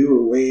lights really. We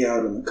were way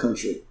out in the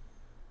country,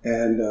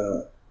 and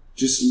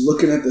just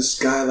looking at the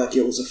sky like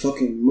it was a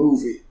fucking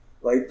movie.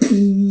 Like I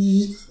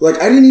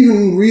didn't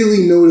even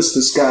really notice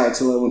the sky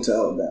until I went to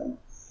Alabama.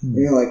 Mm-hmm. And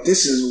you're like,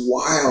 this is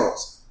wild.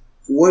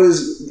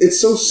 It's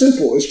so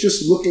simple. It's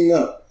just looking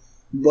up.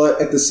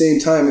 But at the same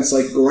time, it's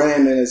like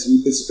grand, and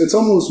it's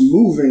almost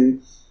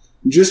moving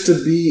just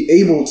to be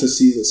able to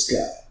see the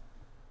sky.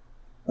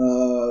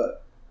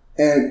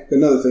 And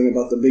another thing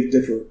about the Big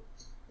Dipper,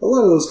 a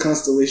lot of those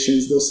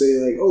constellations, they'll say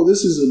like, "Oh,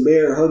 this is a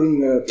bear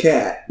hugging a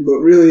cat," but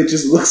really, it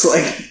just looks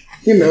like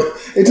it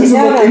doesn't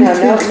look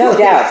anything. No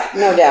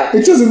doubt.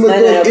 It doesn't look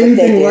like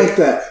anything like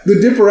that.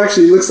 The Dipper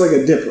actually looks like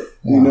a dipper.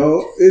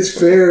 Yeah. It's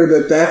fair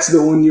that that's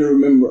the one you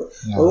remember.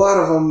 Yeah. A lot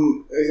of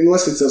them,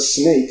 unless it's a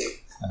snake.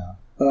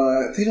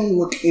 They don't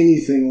look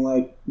anything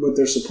like what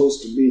they're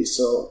supposed to be.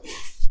 So,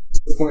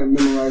 what's the point of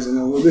memorizing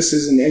them? Well, this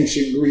isn't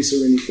ancient Greece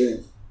or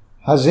anything.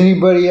 Has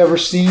anybody ever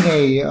seen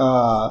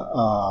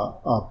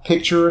a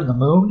picture in the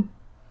moon?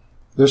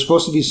 There's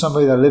supposed to be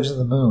somebody that lives in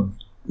the moon.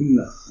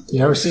 No.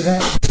 You ever seen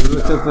that? You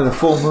looked up at a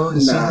full moon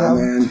to see that?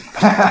 Man.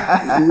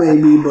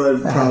 Maybe,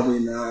 but probably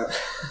not.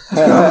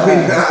 Probably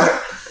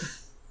not.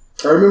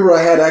 I remember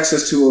I had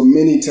access to a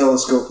mini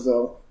telescope,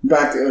 though.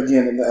 Back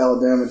again in the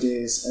Alabama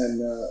days, and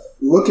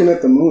looking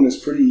at the moon is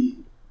pretty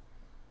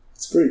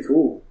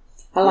cool.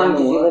 How long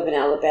did you live in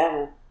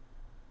Alabama?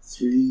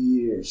 3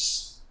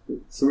 years.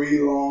 3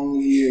 long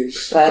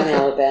years. Fun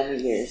Alabama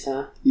years,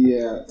 huh?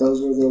 Yeah,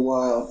 those were the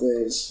wild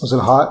days. Was it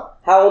hot?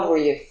 How old were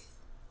you?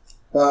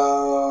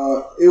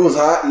 It was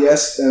hot,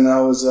 yes, and I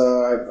was,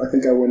 I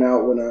think I went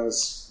out when I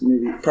was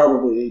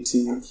probably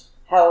 18.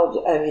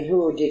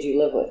 Who did you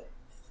live with?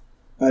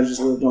 I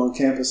just lived on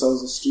campus. I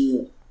was a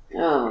student.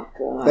 Oh,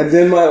 God. And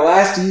then my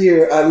last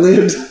year,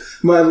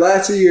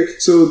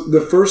 so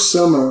the first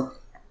summer,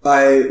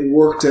 I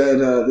worked at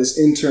this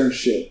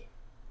internship,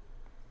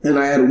 and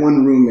I had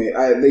one roommate.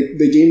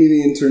 They gave me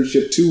the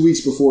internship 2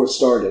 weeks before it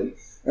started.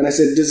 And I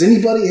said, has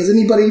anybody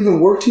even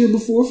worked here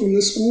before from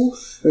this school?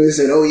 And they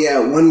said, oh yeah,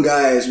 one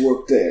guy has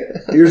worked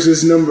there. Here's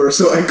his number.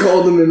 So I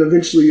called him and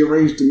eventually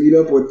arranged to meet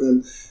up with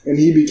him, and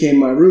he became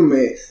my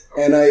roommate.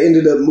 And I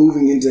ended up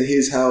moving into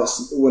his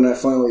house when I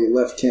finally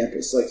left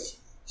campus. Like,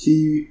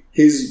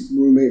 his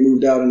roommate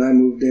moved out and I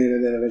moved in,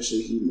 and then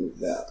eventually he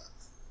moved out.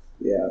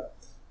 Yeah.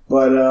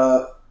 But,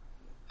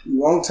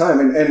 long time.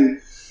 And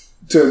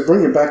to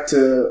bring it back to,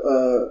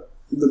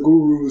 the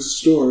Guru's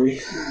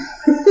story,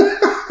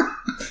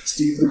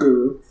 Steve the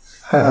Guru,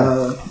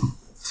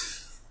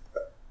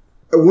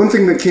 one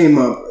thing that came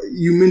up,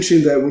 you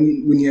mentioned that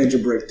when you had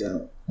your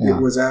breakdown, it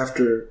was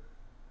after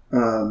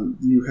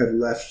you had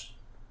left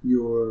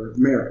your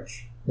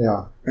marriage.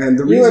 Yeah. And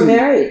the You reason were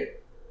married.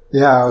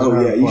 Yeah. I was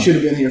married you once. should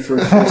have been here for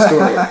a full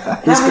story.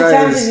 How many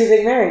times have you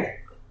been married?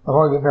 I've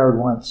only been married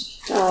once.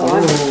 Oh,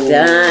 I'm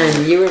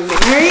done. You were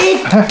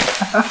married?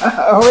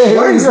 Oh, wait,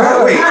 Why is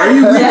that? Wait, are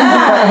you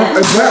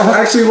leaving? Is that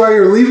actually why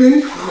you're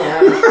leaving? No.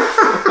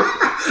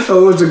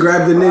 Oh, it was to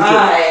grab the naked.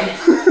 Bye.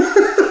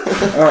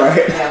 All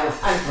right. No,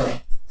 I'm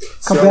playing.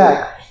 Come back.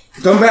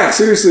 Come back.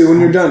 Seriously, when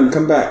you're done,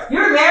 come back. You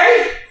were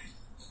married?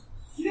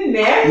 You've been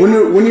married?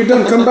 When you're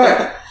done, come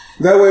back.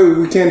 That way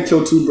we can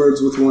kill two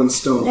birds with one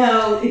stone.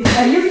 No, you're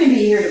going to be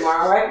here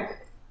tomorrow, right?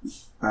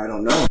 I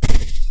don't know.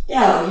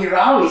 No, you're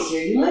always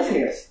here. You live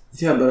here.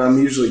 Yeah, but I'm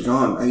usually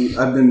gone.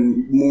 I've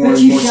been more But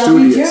and you more shall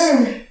studious.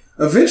 return.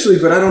 Eventually,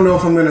 but I don't know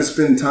if I'm going to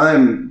spend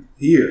time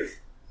here.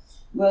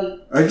 Well,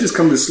 I just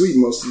come to sleep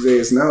most of the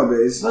days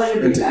nowadays. well,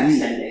 you'll and be to back eat.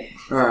 Sunday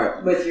All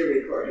right. with your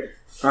recorder.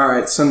 All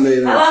right, Sunday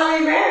then. How long were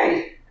you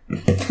married?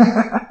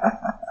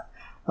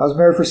 I was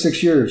married for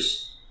 6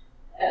 years.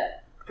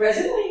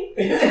 Presently?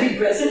 I mean,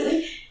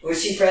 presently?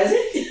 Was she present?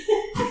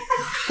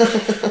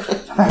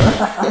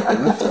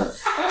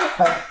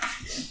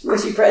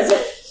 Was she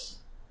present?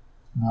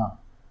 No.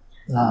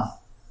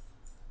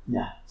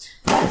 No.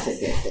 That's a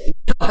good thing.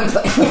 I'm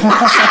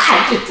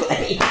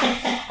playing.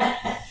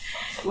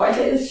 Why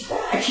didn't she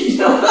back? You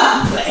know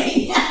I'm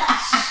playing.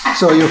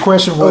 So your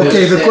question was...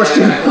 Okay, the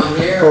question. I'm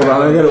here. Hold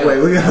on, I gotta wait.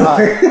 We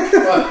gotta wait.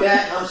 Fuck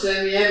that. I'm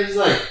Sammy Evans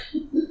Lane.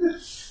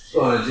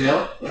 Going to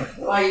jail?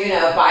 Are you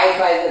going to abide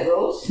by the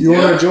rules? You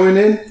want to join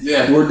in?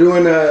 Yeah. We're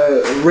doing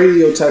a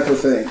radio type of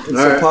thing. It's All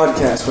a right.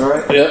 podcast, all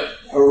right? Yep.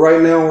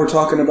 Right now we're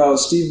talking about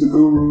Steve the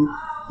Guru,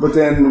 but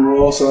then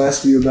we'll also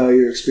ask you about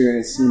your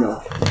experience,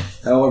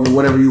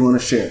 whatever you want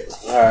to share.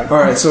 Alright. All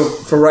right, so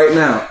for right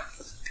now,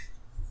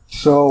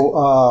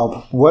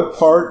 So what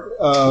part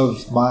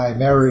of my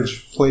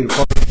marriage played a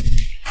part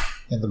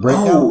in the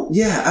breakdown? oh,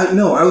 yeah,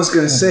 I was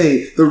going to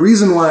say, the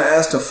reason why I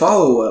asked a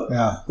follow-up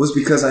Yeah. was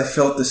because I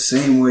felt the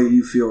same way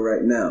you feel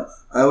right now.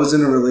 I was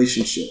in a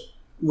relationship.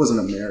 It wasn't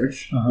a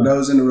marriage, but I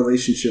was in a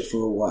relationship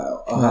for a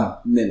while, a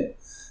minute.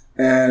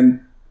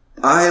 And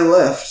I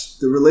left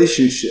the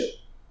relationship.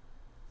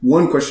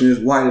 One question is,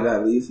 why did I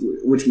leave?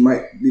 Which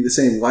might be the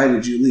same. Why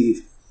did you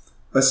leave?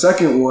 A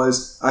second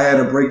was, I had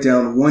a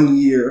breakdown 1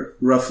 year,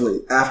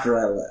 roughly, after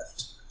I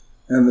left.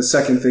 And the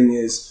second thing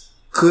is,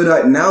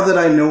 now that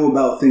I know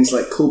about things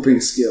like coping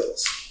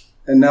skills,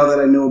 and now that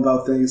I know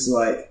about things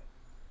like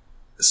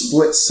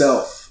split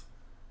self,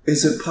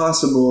 is it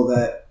possible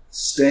that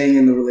staying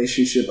in the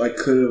relationship, I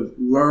could have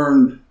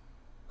learned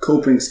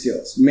coping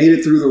skills, made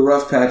it through the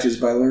rough patches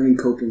by learning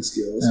coping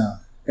skills,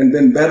 and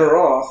been better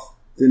off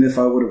than if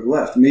I would have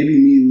left? Maybe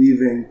me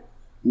leaving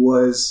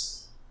was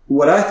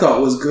what I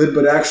thought was good,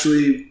 but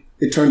actually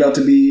it turned out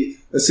to be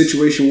a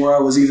situation where I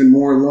was even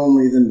more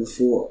lonely than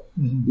before.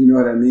 Mm-hmm. You know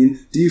what I mean?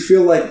 Do you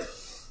feel like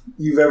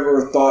you've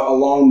ever thought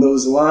along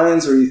those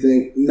lines, or you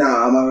think,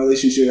 nah, my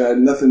relationship had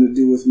nothing to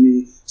do with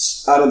me,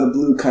 out of the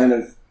blue kind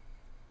of,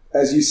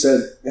 as you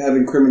said,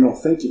 having criminal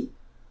thinking?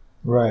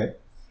 Right.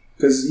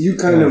 Because you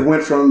kind of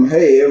went from,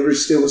 hey, it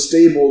was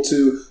stable,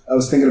 to I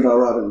was thinking about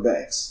robbing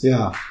banks.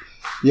 Yeah.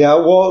 Yeah,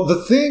 well,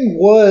 the thing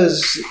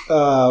was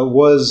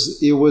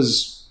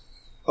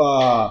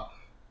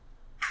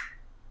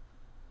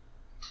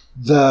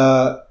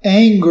the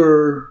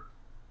anger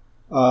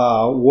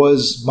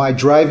was my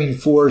driving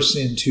force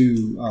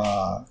into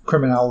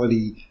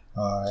criminality,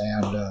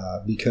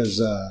 and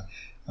because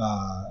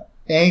my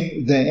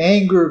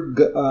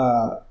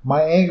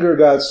anger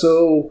got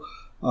so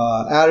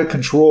out of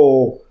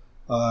control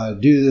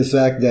due to the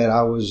fact that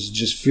I was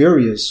just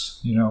furious,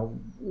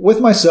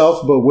 with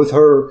myself, but with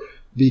her,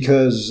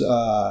 because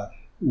I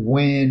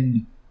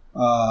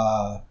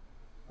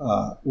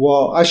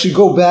should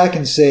go back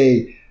and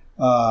say,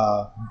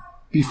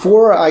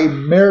 before I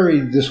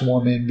married this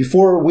woman,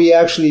 before we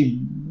actually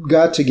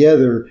got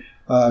together,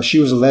 she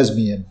was a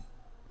lesbian.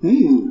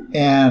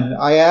 And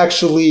I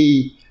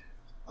actually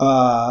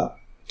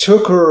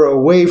took her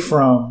away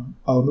from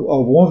a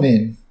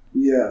woman.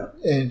 Yeah.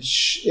 And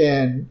she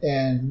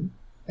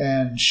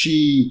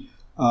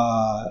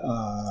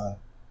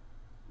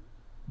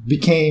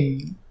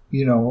became,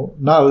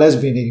 not a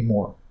lesbian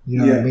anymore. You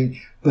know what I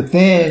mean? But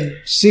then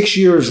 6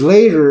 years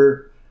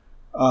later,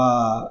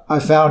 I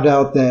found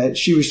out that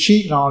she was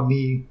cheating on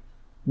me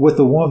with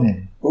a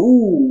woman.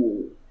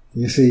 Ooh.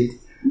 You see?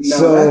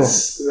 No,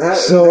 that's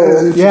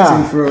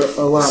interesting for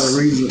a lot of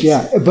reasons.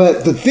 Yeah,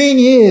 but the thing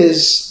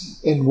is,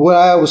 and what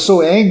I was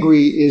so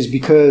angry is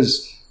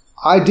because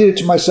I did it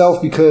to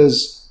myself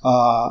because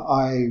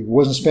I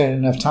wasn't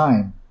spending enough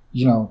time.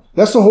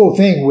 That's the whole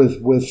thing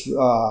with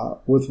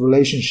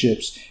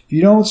relationships. If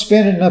you don't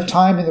spend enough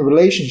time in the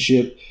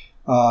relationship,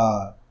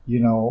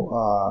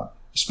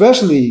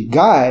 especially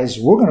guys,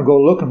 we're going to go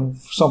looking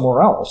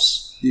somewhere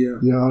else. Yeah.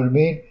 You know what I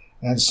mean?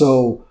 And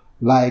so,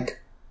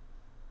 like,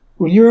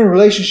 when you're in a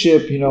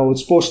relationship,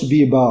 it's supposed to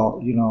be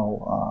about,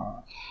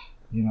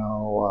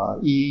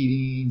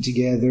 eating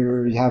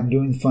together,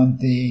 doing fun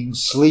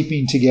things,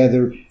 sleeping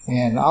together,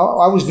 and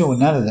I was doing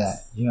none of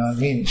that. You know what I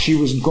mean? She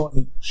was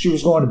going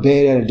to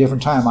bed at a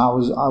different time. I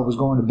was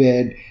going to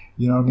bed.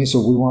 You know what I mean? So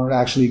we weren't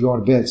actually going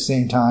to bed at the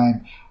same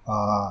time.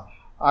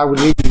 I would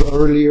leave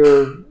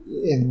earlier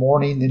in the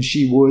morning than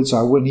she would, so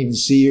I wouldn't even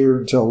see her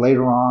until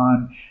later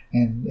on,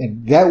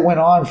 and that went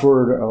on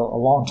for a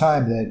long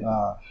time.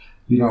 That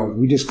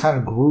we just kind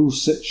of grew.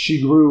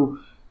 She grew.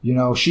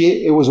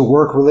 It was a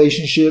work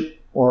relationship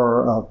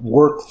or a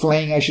work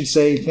fling, I should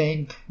say,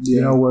 thing.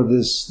 Yeah. Where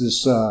this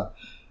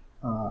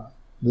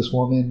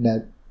woman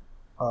that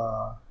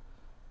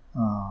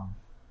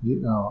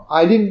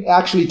I didn't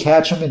actually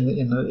catch them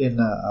in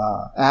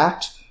the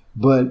act,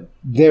 but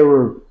they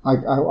were. I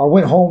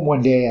went home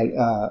one day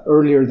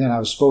earlier than I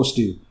was supposed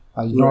to.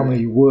 I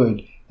normally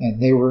would, and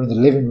they were in the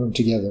living room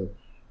together.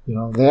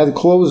 They had the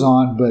clothes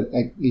on, but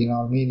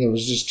it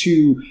was just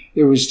too.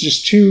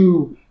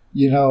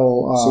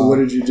 So what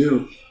did you do?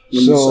 When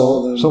you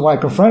saw them? So when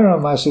I confronted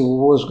them, I said, "Well,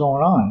 what's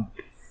going on?"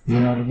 You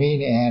know what I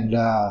mean? And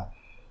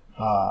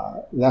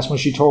that's when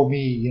she told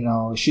me,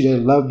 she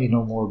didn't love me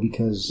no more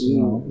because,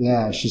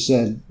 she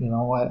said, "You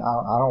know what?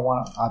 I don't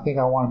want. I think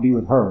I want to be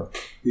with her."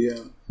 Yeah.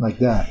 Like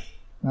that.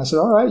 And I said,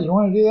 "All right, you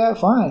want to do that?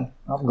 Fine.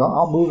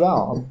 I'll move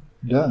out. I'm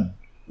done."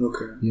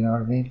 Okay. You know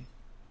what I mean?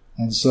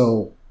 And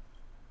so,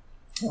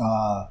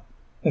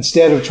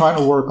 instead of trying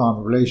to work on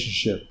the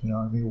relationship,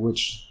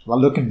 which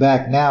looking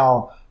back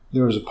now,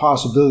 there was a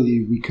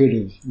possibility we could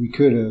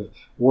have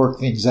worked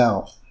things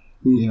out.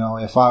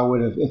 If I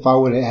would have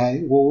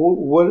had,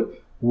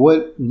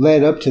 what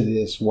led up to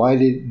this?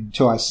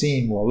 Until I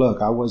seen,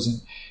 look, I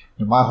wasn't,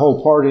 my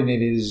whole part in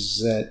it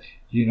is that,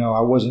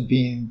 I wasn't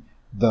being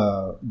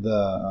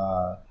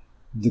the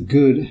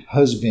good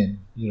husband,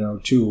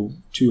 to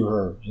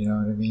her, you know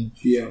what I mean?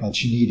 Yeah. That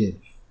she needed.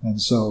 And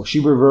so she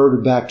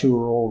reverted back to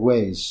her old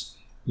ways.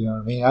 You know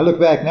what I mean? I look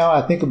back now,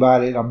 I think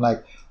about it, I'm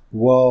like,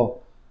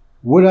 well,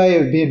 would I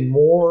have been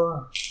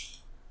more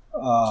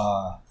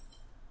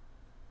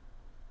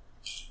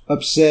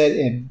upset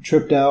and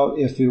tripped out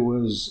if it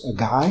was a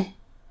guy?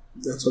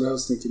 That's what I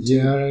was thinking too.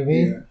 You know what I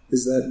mean? Yeah.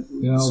 Is that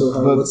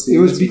but it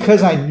was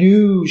because I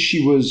knew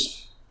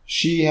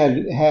she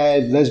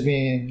had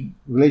lesbian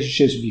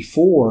relationships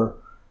before.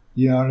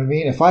 You know what I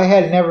mean? If I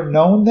had never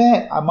known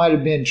that, I might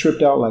have been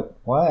tripped out like,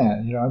 wow,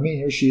 you know what I mean?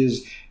 Here she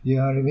is, you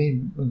know what I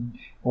mean?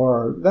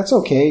 Or that's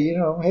okay,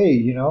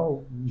 hey,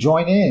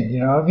 join in, you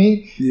know what I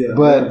mean? Yeah.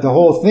 But the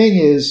whole thing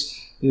is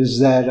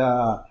that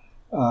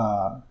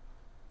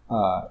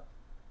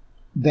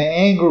the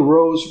anger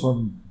rose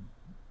from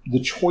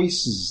the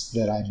choices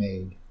that I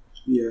made.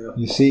 Yeah.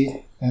 You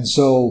see? And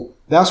so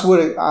that's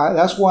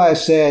why I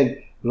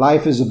said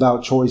life is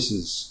about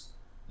choices.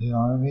 You know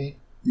what I mean?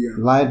 Yeah.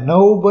 Like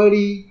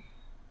nobody,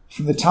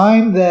 from the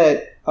time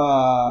that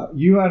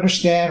you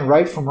understand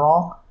right from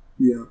wrong,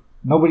 yeah,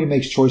 nobody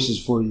makes choices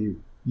for you.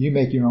 You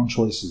make your own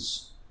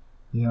choices.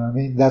 You know what I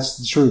mean? That's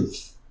the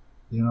truth.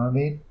 You know what I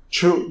mean?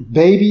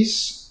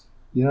 Babies,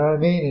 you know what I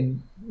mean?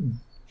 And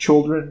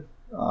children,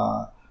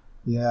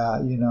 you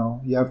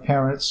have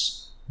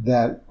parents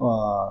that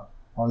are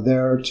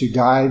there to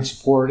guide,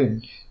 support,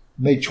 and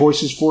make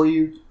choices for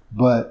you.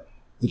 But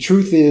the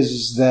truth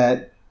is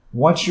that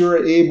once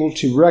you're able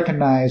to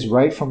recognize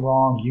right from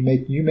wrong, you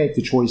make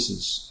the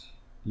choices.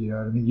 You know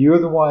what I mean? You're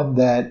the one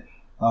that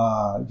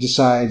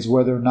decides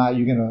whether or not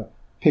you're going to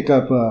pick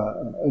up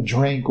a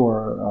drink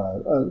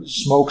or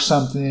smoke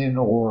something,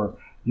 or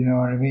you know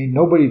what I mean?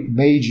 Nobody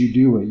made you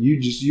do it.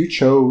 You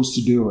chose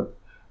to do it.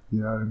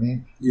 You know what I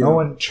mean? Yeah.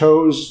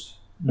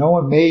 No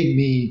one made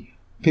me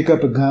pick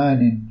up a gun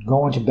and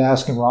go into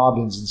Baskin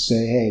Robbins and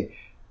say, "Hey,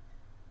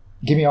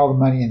 give me all the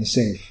money in the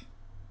safe."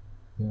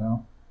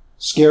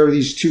 Scare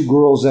these two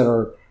girls that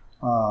are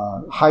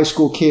high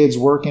school kids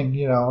working,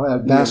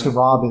 at Baskin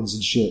Robbins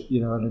and shit, you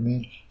know what I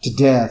mean, to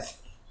death.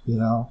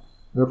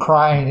 They're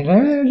crying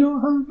and,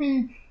 don't hurt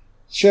me.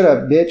 Shut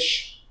up,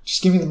 bitch.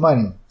 Just give me the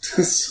money.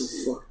 That's so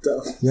fucked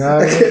up. You know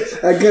what I mean?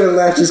 I gotta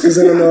laugh just because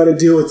I don't know how to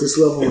deal with this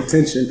level of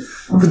tension.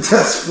 But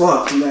that's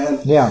fucked, man.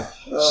 Yeah.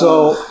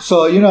 So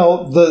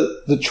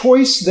the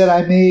choice that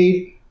I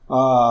made,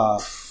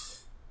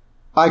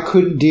 I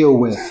couldn't deal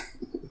with,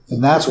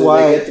 and that's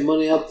why. Did they get the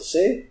money out the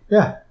safe?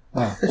 Yeah.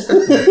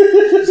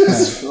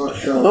 That's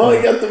fucked up. Oh,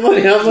 he got the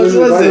money. How much was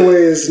By the it?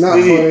 way, it's not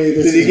funny.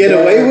 Did he get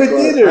away with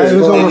it, or It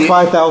was over did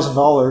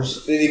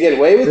 $5,000. he get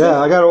away with it? Yeah,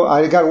 I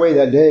got away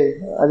that day.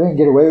 I didn't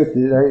get away with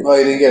it. Oh,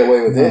 you didn't get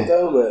away with it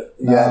though, but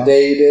that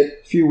day you did.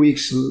 A few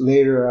weeks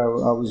later, I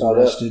was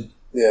arrested.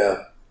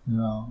 Yeah.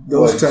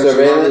 Those What, types of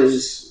surveillance?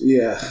 robberies,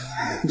 yeah.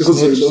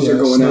 Those are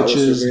going out with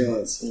snitches.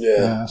 surveillance.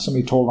 Yeah.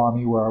 Somebody told on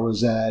me where I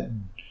was at.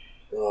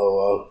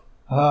 Oh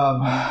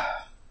wow.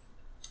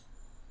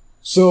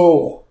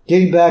 So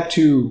getting back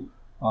to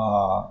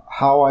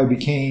how I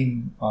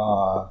became,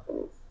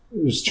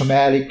 it was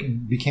traumatic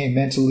and became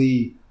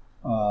mentally,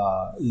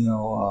 my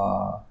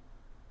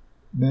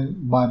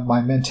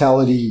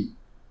mentality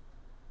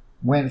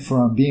went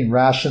from being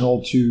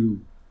rational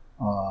to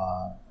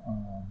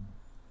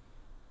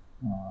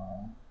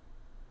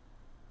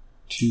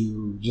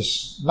to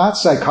just not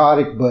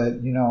psychotic, but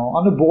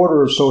on the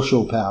border of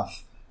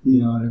sociopath.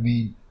 You know what I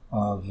mean?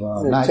 Of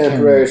not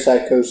temporary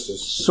caring.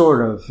 psychosis.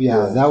 Sort of,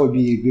 yeah. That would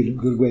be a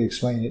good way to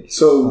explain it.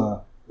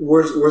 So,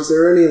 was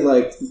there any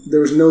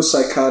there was no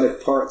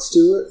psychotic parts to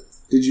it?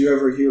 Did you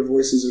ever hear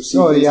voices or see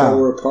things that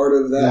were a part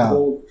of that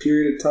whole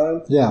period of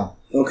time? Yeah.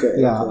 Okay.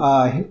 Yeah.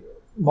 Okay.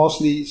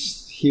 Mostly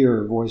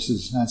hear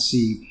voices, not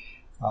see.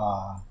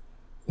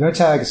 The only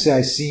time I can say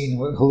I seen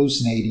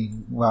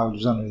hallucinating while I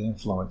was under the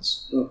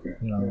influence. Okay.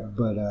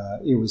 But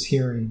it was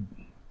hearing,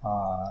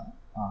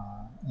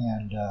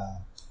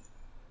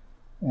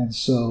 and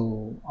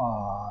so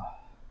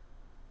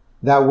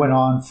that went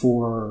on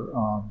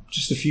for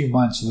just a few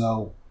months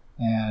though,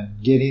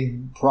 and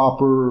getting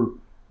proper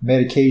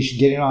medication,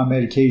 getting on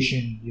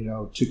medication,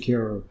 took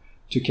care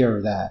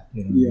of that.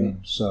 What I mean?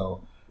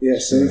 So yeah,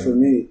 same for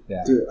me.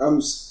 Yeah. Dude,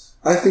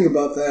 I think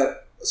about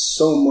that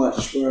so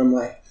much where I'm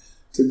like,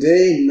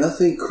 today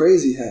nothing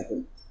crazy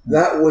happened.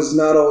 That was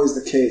not always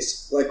the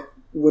case. Like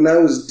when I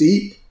was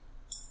deep,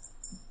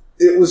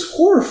 it was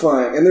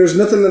horrifying, and there's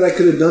nothing that I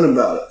could have done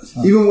about it.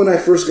 Even when I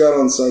first got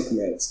on psych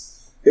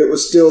meds, it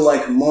was still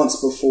like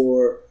months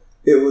before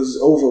it was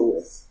over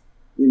with.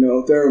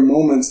 There are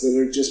moments that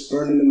are just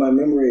burned into my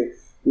memory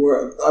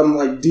where I'm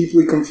like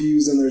deeply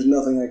confused and there's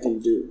nothing I can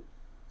do.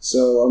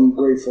 So I'm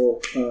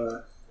grateful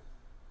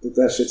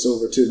that shit's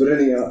over too. But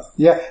anyhow.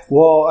 Yeah,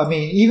 well, I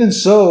mean, even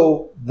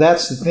so,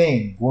 that's the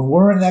thing. When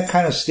we're in that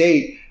kind of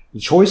state, the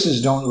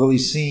choices don't really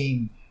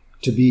seem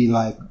to be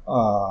like,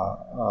 our,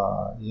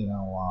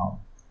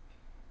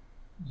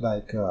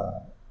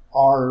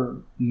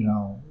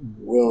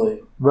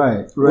 Willing.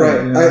 Right.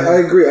 I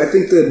agree. I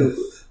think that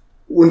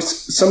when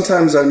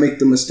sometimes I make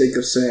the mistake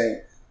of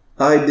saying,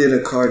 I did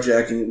a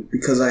carjacking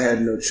because I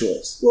had no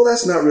choice. Well,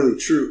 that's not really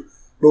true.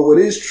 But what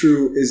is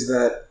true is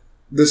that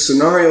the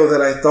scenario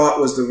that I thought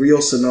was the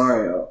real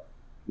scenario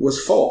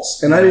was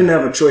false. And I didn't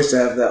have a choice to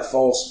have that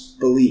false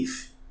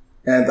belief.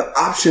 And the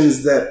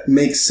options that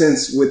make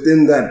sense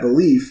within that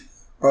belief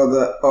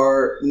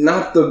are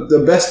not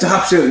the best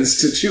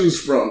options to choose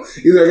from.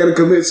 Either I gotta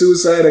commit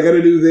suicide, I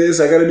gotta do this,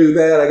 I gotta do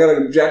that, I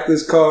gotta jack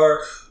this car,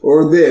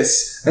 or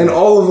this. And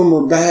all of them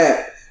are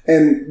bad.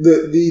 And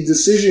the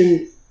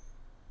decision,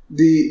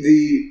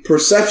 the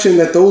perception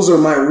that those are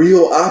my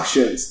real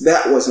options,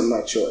 that wasn't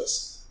my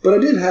choice. But I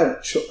did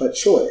have a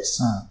choice.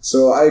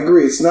 So I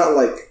agree. It's not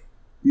like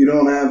you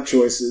don't have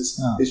choices.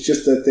 It's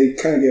just that they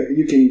kind of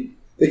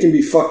they can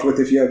be fucked with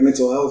if you have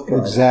mental health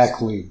problems.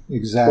 Exactly.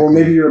 Or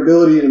maybe your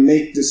ability to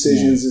make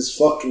decisions is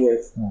fucked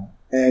with.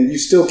 And you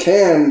still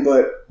can,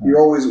 but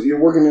you're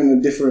working in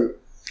a different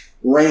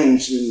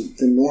range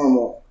than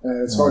normal.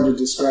 And it's hard to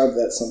describe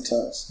that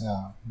sometimes.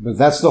 Yeah. But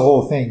that's the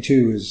whole thing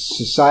too, is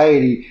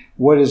society,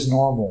 what is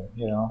normal,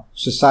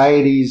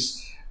 Society's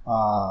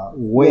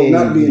way.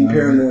 Not being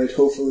paranoid,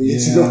 hopefully,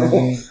 is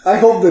normal. I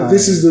hope that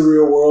this is the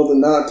real world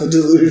and not the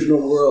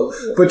delusional world.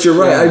 But you're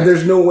right.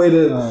 There's no way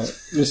to.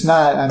 It's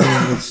not. I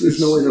mean, there's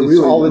no way to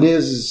really. All it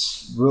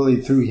is really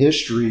through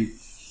history.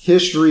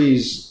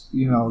 History's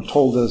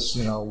told us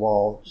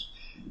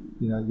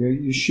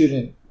you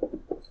shouldn't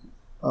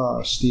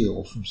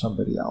steal from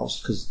somebody else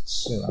because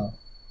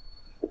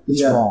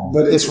it's wrong.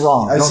 But it's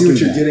wrong. I see what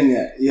you're getting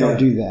at. Yeah. Don't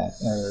do that.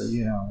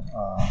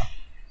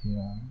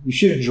 You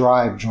shouldn't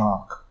drive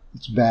drunk.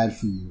 It's bad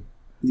for you.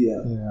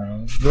 Yeah.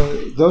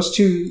 Those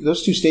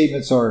two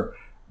statements are,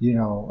 it'd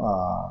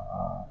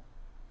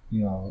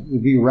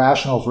be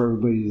rational for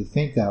everybody to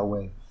think that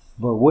way.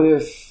 But what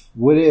if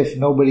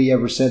nobody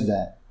ever said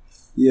that?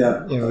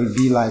 Yeah. It'd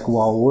be like,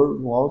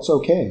 well, it's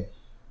okay.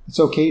 It's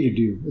okay to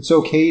do. It's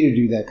okay to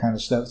do that kind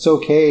of stuff. It's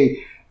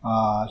okay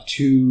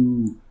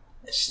to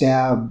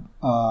stab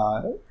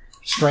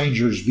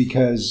strangers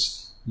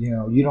because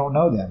you don't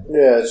know them.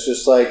 Yeah, it's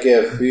just like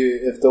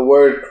if the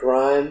word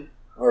crime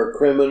or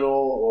criminal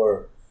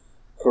or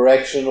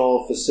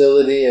correctional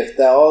facility, if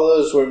all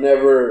those were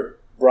never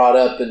brought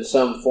up in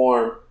some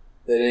form,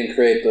 they didn't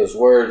create those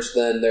words,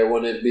 then there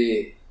wouldn't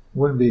be a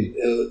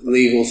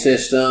legal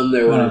system,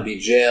 there wouldn't be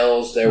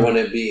jails, there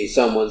wouldn't be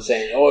someone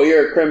saying, "Oh,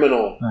 you're a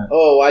criminal.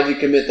 Oh, why'd you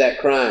commit that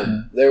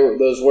crime?"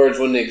 Those words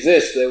wouldn't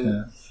exist. They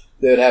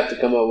would have to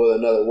come up with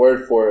another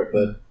word for it.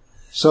 But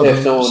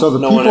if no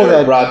one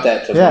ever brought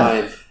that to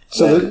mind.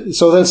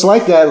 So that's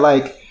like that.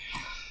 Like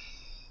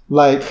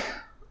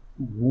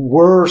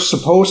we're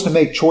supposed to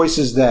make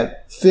choices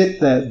that fit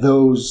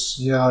those.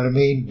 You know what I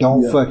mean?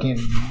 Don't fucking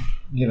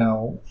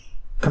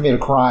commit a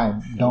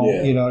crime. Don't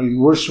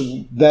we're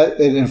that.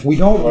 And if we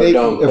don't we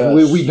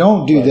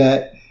don't do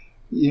that.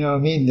 You know what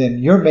I mean? Then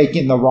you're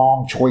making the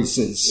wrong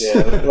choices.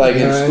 Yeah, like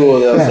in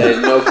school they'll say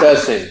no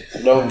cussing.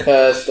 Don't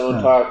cuss.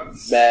 Don't talk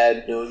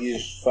bad. Don't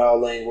use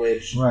foul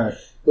language. Right.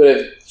 But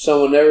if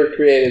someone never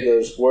created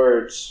those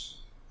words,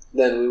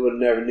 then we would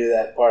never knew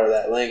that part of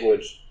that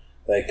language,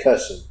 like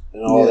cussing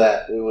and all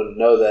that. We wouldn't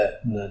know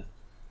that. And then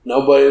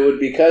nobody would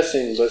be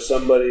cussing, but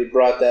somebody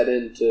brought that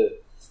into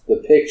the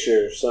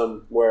picture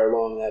somewhere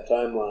along that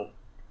timeline.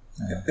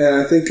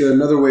 And I think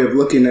another way of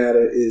looking at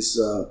it is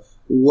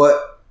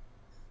what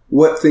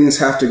what things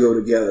have to go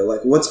together,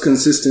 like what's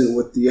consistent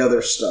with the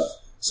other stuff.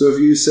 So if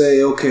you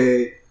say,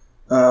 okay,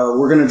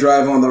 we're going to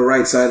drive on the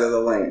right side of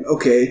the lane,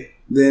 okay,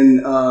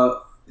 then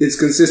it's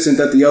consistent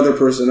that the other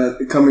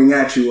person coming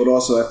at you would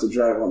also have to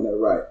drive on their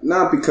right.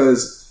 Not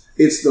because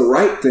it's the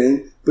right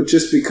thing, but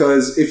just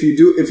because if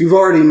you've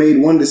already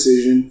made one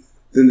decision,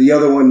 then the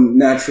other one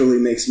naturally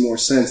makes more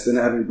sense than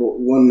having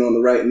one on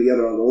the right and the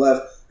other on the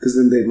left, because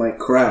then they might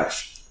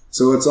crash.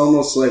 So it's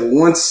almost like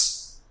once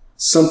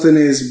something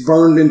is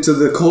burned into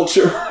the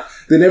culture,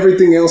 then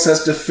everything else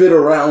has to fit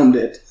around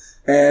it.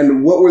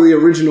 And what were the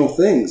original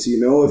things? You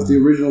know, if the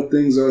original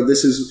things are,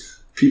 this is,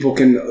 people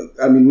can,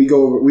 I mean,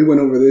 we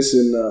went over this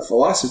in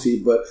philosophy,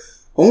 but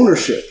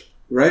ownership,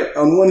 right?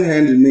 On one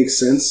hand, it makes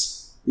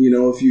sense. You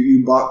know, if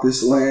you bought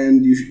this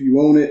land, you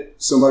own it,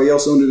 somebody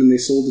else owned it and they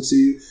sold it to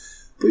you.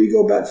 But you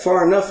go back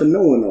far enough and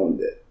no one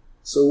owned it.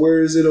 So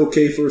where is it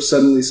okay for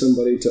suddenly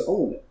somebody to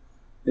own it?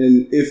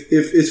 And if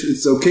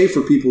it's okay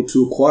for people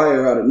to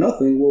acquire out of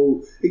nothing,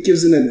 well, it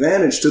gives an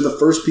advantage to the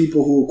first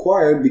people who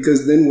acquired,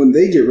 because then when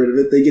they get rid of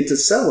it, they get to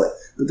sell it.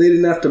 But they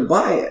didn't have to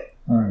buy it.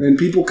 Right. And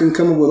people can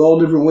come up with all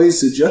different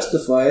ways to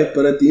justify it,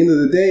 but at the end of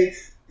the day,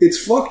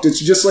 it's fucked. It's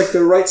just like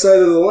the right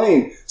side of the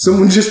lane.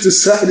 Someone just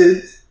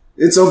decided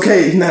it's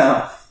okay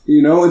now.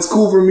 You know, it's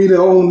cool for me to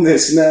own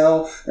this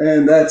now,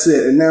 and that's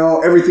it. And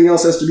now everything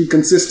else has to be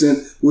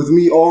consistent with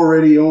me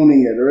already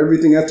owning it, or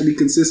everything has to be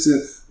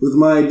consistent with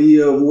my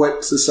idea of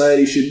what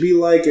society should be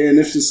like, and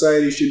if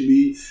society should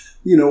be,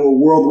 you know, a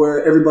world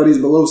where everybody's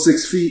below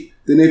 6 feet,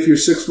 then if you're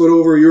 6 foot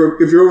over,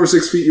 if you're over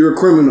 6 feet, you're a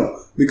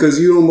criminal, because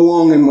you don't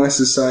belong in my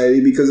society,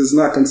 because it's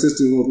not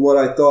consistent with what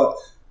I thought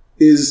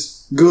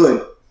is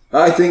good.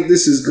 I think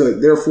this is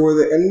good.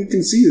 Therefore, and you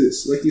can see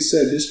this, like you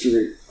said,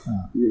 history,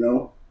 you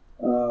know,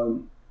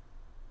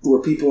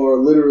 where people are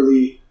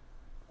literally,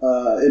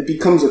 it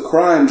becomes a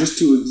crime just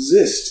to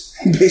exist,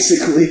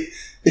 basically,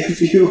 if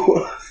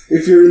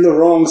you're in the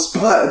wrong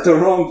spot at the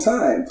wrong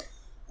time,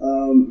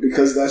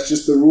 because that's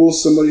just the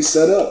rules somebody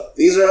set up.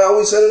 These are how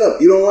we set it up.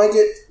 You don't like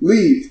it?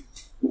 Leave.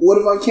 What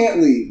if I can't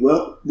leave?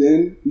 Well,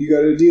 then you got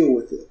to deal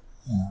with it.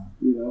 Yeah.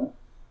 You know,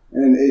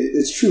 and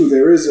it's true.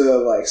 There is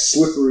a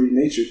slippery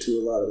nature to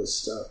a lot of this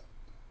stuff.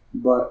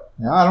 But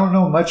now, I don't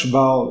know much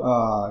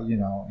about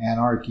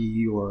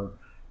anarchy or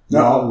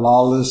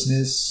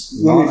lawlessness.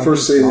 Let me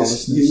first say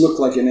this: you look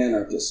like an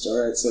anarchist. All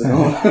right, so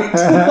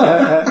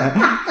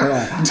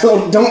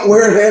don't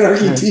wear an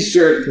anarchy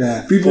T-shirt.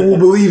 Yeah. People will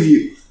believe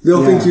you.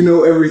 They'll think you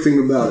know everything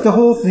about it. The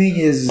whole thing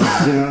is,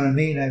 you know what I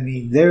mean? I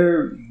mean,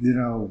 they're, you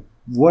know,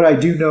 what I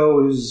do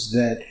know is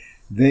that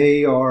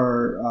they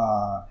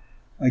are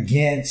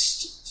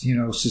against, you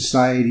know,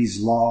 society's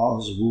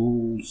laws,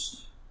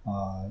 rules,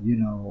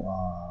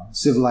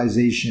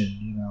 civilization,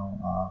 you know,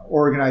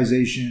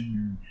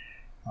 organization,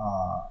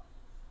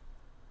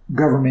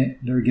 government.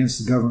 They're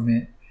against the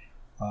government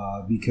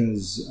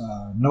because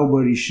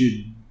nobody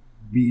should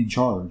be in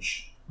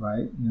charge.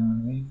 Right? You know what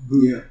I mean?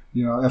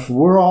 You know, if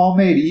we're all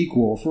made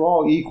equal, if we're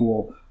all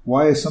equal,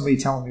 why is somebody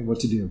telling me what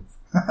to do?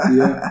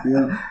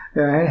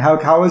 Right?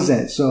 How is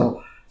that?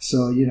 So,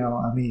 you know,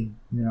 I mean,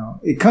 you know,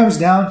 it comes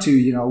down to,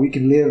 you know, we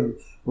can live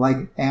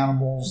like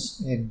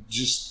animals in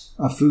just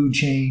a food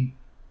chain,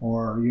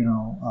 or,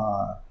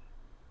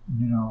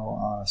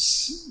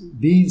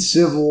 being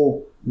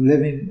civil,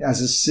 living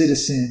as a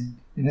citizen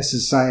in a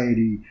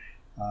society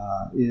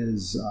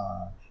is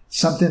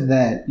something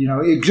that, you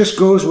know, it just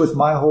goes with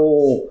my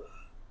whole,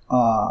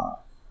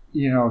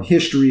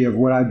 history of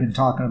what I've been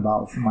talking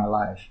about for my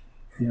life.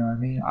 You know what I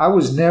mean? I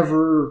was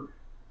never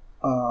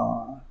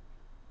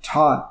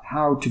taught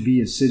how to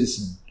be a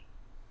citizen.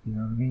 You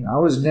know what I mean?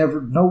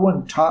 No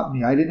one taught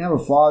me. I didn't have a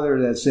father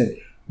that said,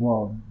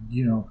 well,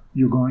 you know,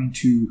 you're going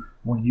to,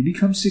 when you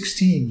become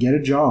 16, get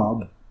a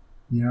job,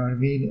 you know what I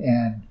mean?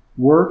 And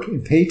work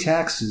and pay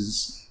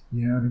taxes,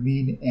 you know what I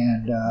mean?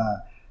 And,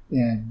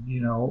 you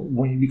know,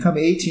 when you become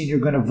 18, you're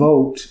going to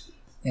vote.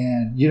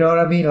 And you know what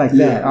I mean? Like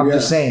that. I'm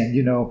just saying,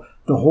 you know,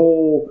 the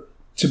whole,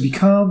 to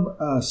become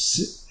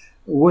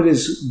what do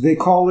they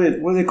call it?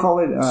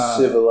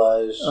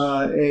 Civilized.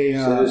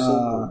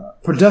 A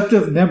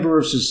productive member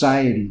of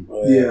society.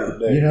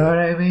 You know what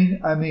I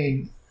mean? I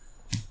mean.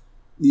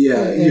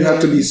 Yeah, you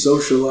have to be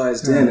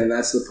socialized in, and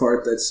that's the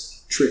part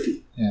that's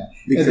tricky. Yeah.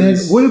 And then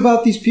what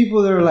about these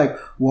people that are like,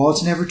 well,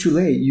 it's never too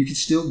late. You can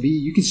still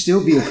be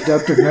a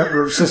productive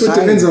member of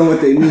society. It depends on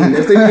what they mean.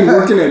 If they mean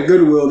working at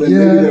Goodwill, then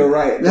maybe they're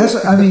right.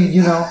 I mean,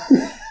 you know,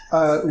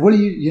 what do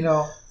you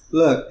know,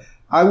 look,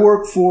 I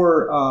work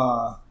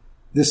for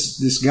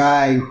this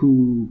guy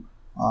who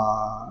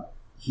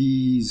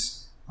he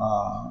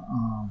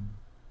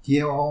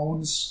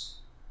owns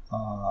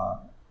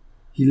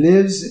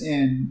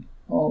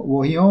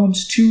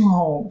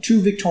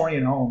two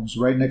Victorian homes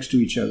right next to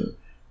each other.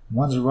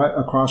 One's right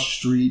across the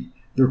street.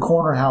 They're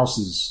corner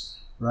houses,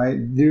 right?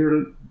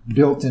 They're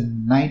built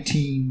in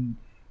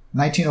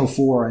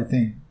 1904, I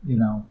think,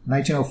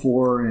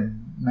 1904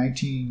 and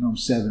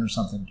 1907 or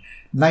something.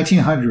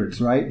 1900s,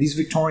 right? These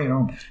Victorian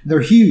homes. They're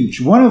huge.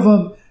 One of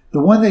them,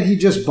 the one that he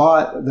just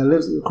bought that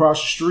lives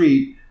across the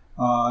street,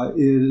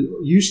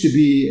 it used to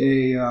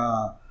be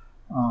a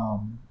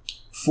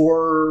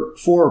four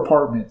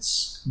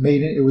apartments.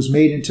 It was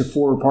made into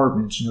 4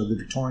 apartments. The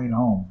Victorian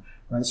home,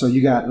 right? So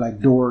you got like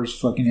doors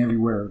fucking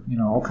everywhere.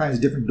 All kinds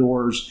of different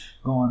doors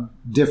going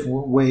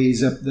different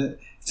ways up.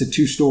 It's a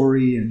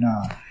 2-story, and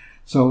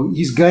so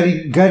he's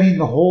gutting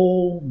the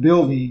whole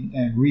building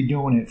and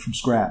redoing it from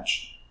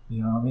scratch.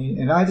 You know what I mean?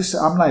 And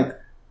I'm like,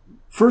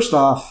 first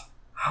off,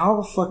 how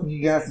the fuck do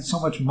you got so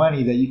much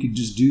money that you could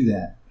just do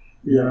that?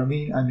 You know what I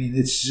mean? I mean,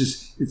 it's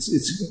just it's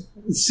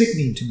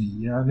sickening to me.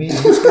 You know what I mean?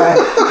 This guy,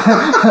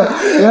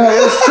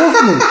 it's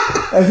sickening.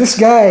 And this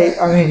guy,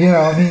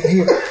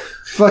 he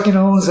fucking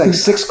owns like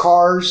 6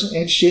 cars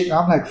and shit. And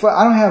I'm like, fuck,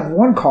 I don't have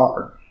 1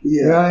 car.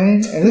 Yeah. You know what I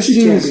mean? And this you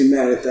dude can't be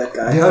mad at that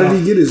guy. How did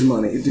he get his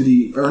money? Did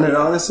he earn it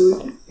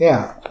honestly?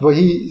 Yeah, but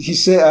he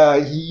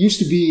said he used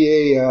to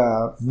be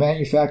a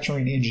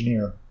manufacturing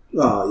engineer.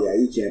 Oh yeah,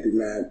 you can't be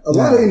mad. A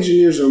lot of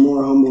engineers are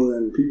more humble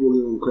than people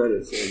give them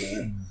credit for,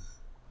 man.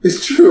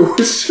 It's true.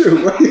 It's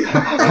true. My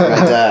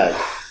dad.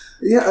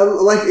 Yeah,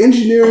 like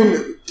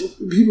engineering,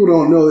 people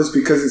don't know this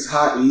because it's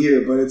hot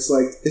here, but it's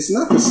like, it's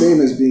not the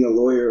same as being a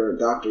lawyer or a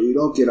doctor. You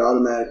don't get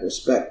automatic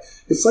respect.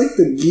 It's like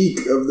the geek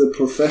of the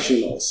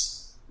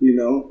professionals,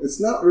 It's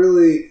not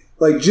really,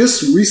 like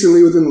just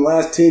recently within the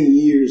last 10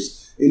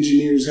 years,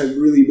 engineers have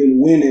really been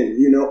winning,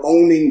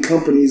 owning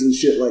companies and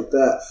shit like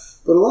that.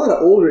 But a lot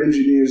of older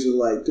engineers are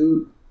like,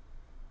 dude,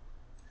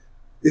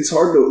 it's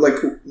hard to,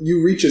 like,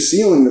 you reach a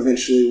ceiling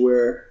eventually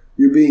where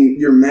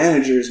your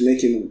manager is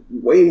making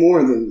way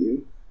more than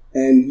you,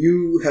 and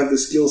you have the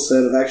skill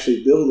set of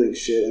actually building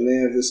shit, and they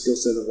have the skill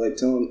set of like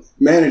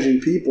managing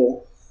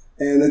people,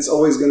 and it's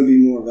always going to be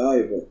more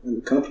valuable in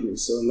the company.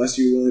 So unless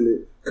you're willing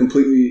to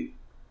completely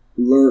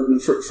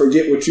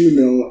forget what you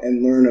know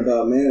and learn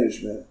about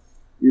management,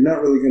 you're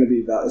not really going to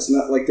be valuable. It's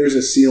not like there's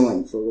a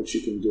ceiling for what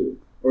you can do,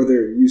 or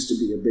there used to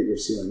be a bigger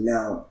ceiling.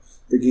 Now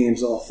the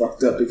game's all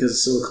fucked up because of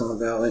Silicon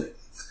Valley.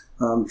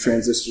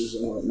 Transistors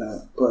and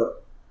whatnot,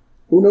 but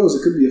who knows?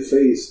 It could be a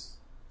phase.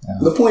 Yeah.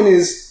 The point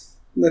is,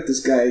 let this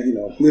guy,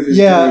 live his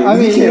dream. I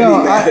mean, you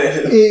can't be mad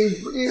at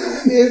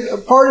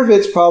him. Part of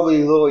it's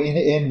probably a little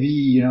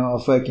envy,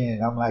 fucking.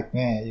 I'm like,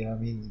 man, you know what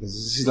I mean? Because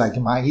this is like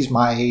he's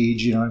my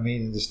age, you know what I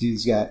mean? And this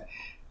dude's got,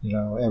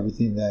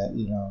 everything that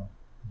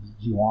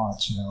he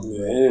wants, Yeah,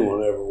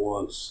 anyone ever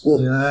wants.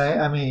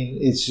 I mean,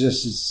 it's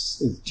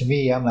just to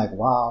me, I'm like,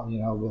 wow,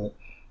 but.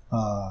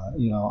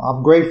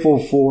 I'm grateful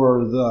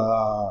for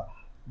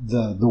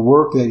the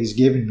work that he's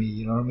given me.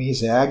 You know what I mean? He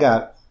said, I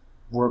got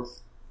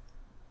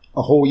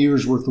a whole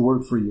year's worth of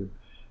work for you,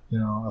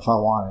 if I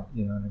want it.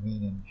 You know what I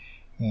mean?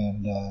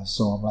 And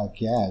so I'm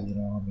like, yeah,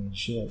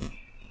 shit.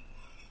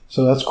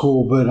 So that's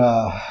cool. But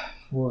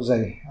what was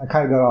I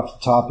kind of got off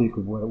the topic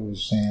of what it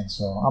was saying.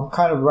 So I'm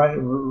kind of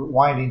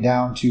winding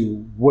down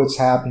to what's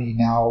happening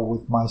now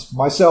with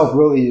myself.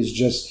 Really is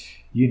just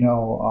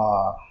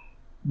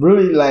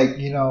really, like,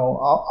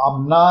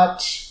 I'm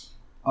not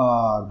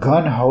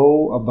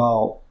gung-ho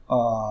about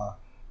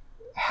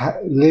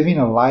living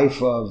a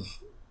life of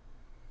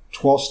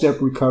 12-step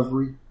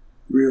recovery.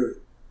 Really?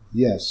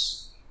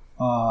 Yes.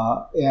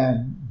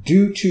 And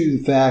due to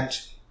the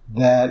fact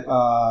that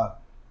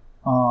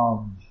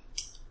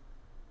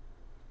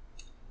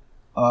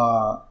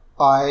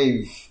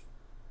I've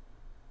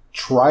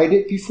tried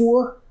it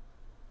before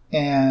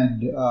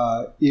and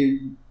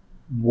it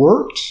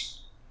worked.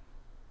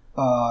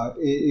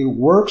 It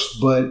works,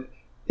 but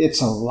it's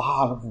a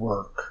lot of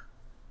work.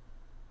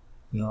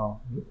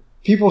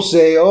 People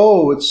say,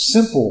 "Oh, it's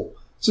simple.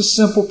 It's a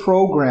simple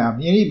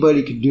program.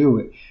 Anybody could do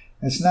it."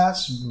 It's not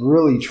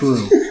really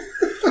true.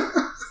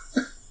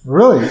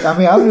 Really, I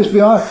mean, I'll just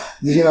be honest.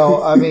 You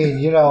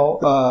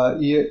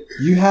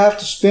have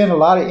to spend a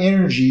lot of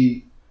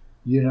energy,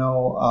 in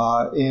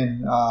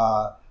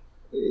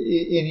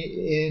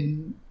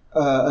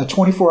a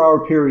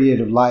 24-hour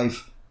period of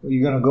life.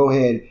 You're going to go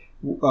ahead.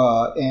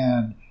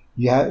 And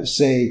you have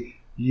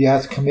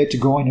to commit to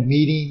going to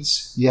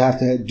meetings. You have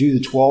to do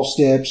the 12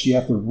 steps. You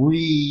have to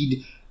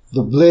read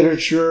the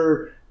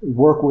literature,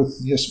 work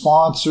with your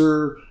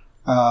sponsor,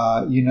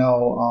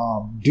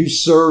 do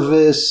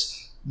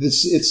service.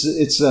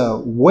 It's a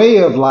way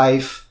of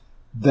life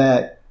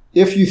that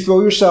if you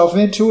throw yourself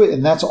into it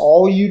and that's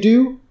all you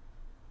do.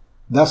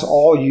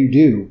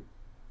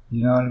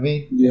 You know what I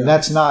mean? Yeah. And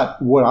that's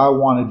not what I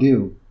want to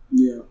do.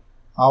 Yeah.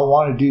 I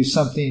want to do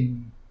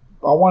something.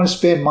 I want to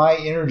spend my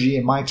energy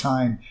and my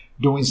time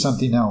doing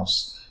something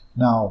else.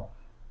 Now,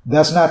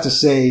 that's not to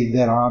say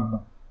that I'm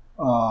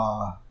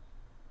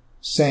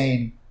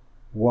saying,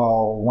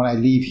 well, when I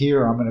leave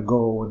here, I'm going to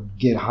go and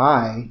get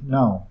high.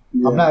 No.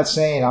 Yeah. I'm not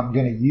saying I'm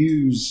going to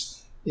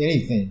use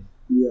anything.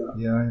 Yeah.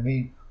 You know what I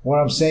mean? What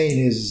I'm saying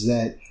is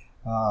that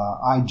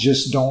I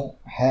just don't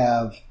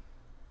have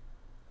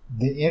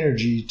the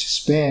energy to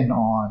spend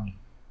on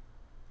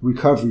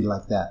recovery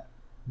like that.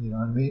 You know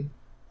what I mean?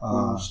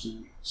 I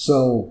understand.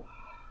 So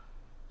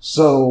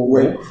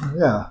wait,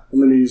 yeah. I'm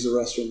going to use the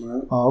restroom,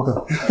 right? Oh,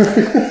 okay.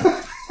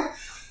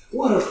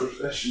 What a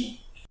professional.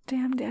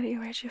 Damn, Daddy,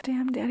 where'd you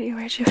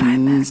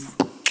find this?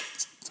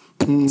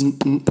 It's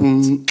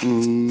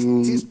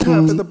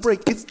time for the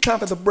break. It's time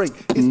for the break.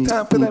 It's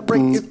time for that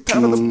break. It's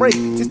time for the break.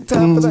 It's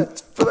time for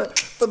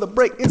the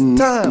break. It's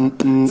time.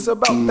 It's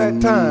about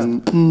that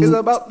time. It's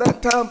about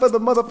that time for the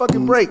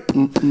motherfucking break.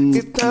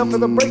 It's time for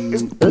the break.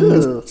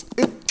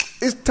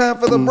 It's time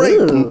for the break.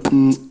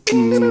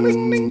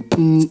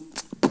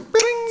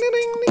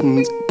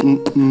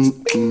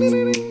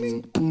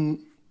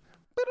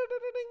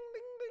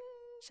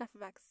 Chef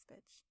of X, bitch.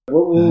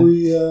 What were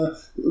we?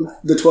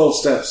 The 12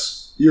 steps.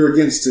 You're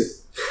against it.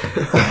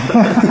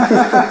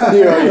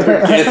 You're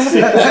against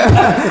it.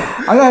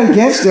 I'm not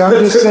against it. I'm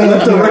just saying.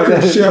 Let the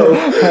record show.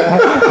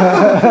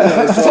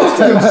 Fuck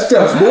them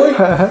steps, boy.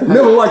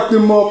 Never liked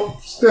them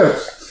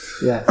steps.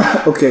 Yeah.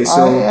 Okay,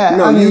 so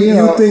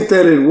you think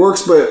that it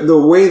works, but the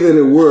way that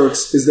it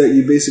works is that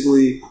you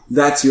basically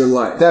that's your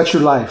life. That's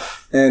your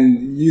life.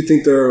 And you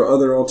think there are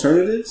other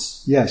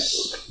alternatives?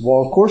 Yes.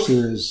 Well, of course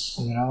there is.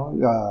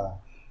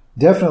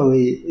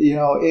 Definitely.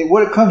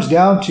 What it comes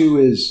down to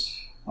is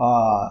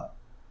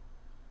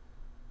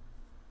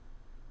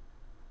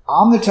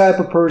I'm the type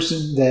of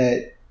person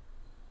that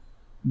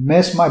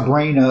mess my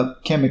brain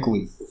up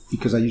chemically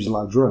because I use a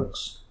lot of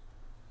drugs.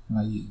 And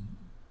I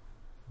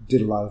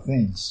did a lot of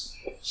things.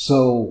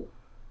 So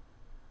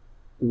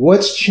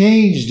what's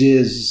changed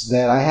is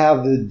that I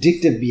have the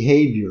addictive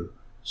behavior.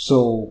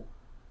 So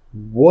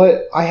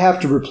what I have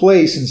to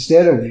replace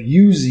instead of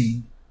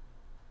using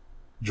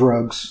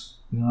drugs,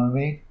 you know what I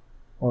mean,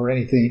 or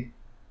anything,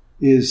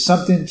 is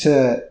something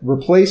to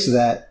replace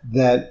that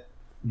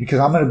because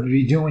I'm going to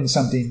be doing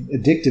something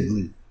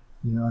addictively,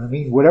 you know what I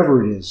mean,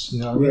 whatever it is,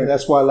 you know what I mean.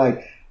 That's why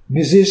like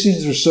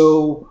musicians are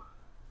so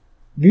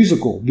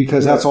musical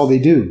because that's all they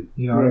do,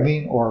 you know what I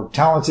mean, or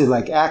talented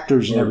like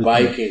actors and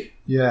everything. Biking.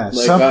 Yeah,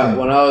 like something.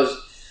 when I was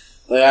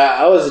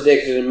I was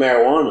addicted to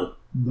marijuana,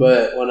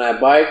 but when I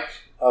biked,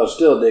 I was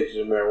still addicted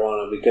to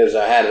marijuana because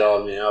I had it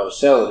on me. I was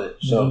selling it,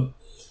 so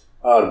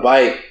I would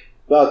bike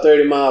about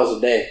 30 miles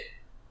a day,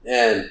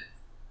 and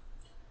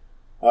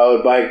I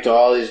would bike to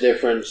all these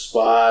different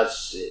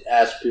spots,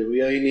 ask people,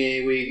 you need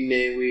any weed, you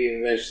need any weed.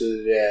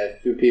 Eventually, a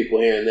few people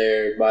here and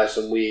there, buy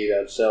some weed,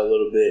 I'd sell a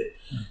little bit.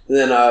 And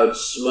then I would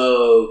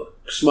smoke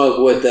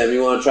with them.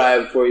 You want to try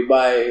it before you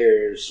buy it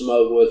here?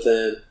 Smoke with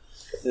them.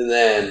 And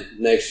then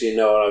next thing you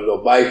know, I'll go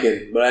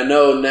biking. But I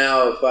know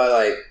now if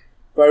I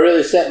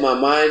really set my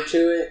mind to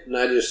it, and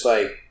I just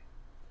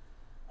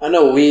I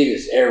know weed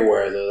is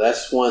everywhere though.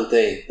 That's one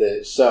thing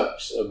that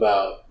sucks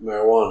about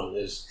marijuana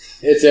is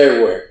it's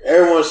everywhere.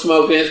 Everyone's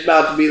smoking. It's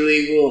about to be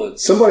legal. And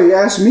somebody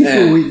asked me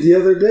for weed the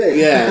other day.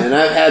 Yeah, and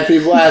I've had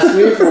people ask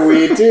me for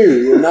weed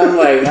too, and I'm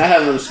like, I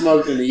haven't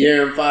smoked in a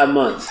year and 5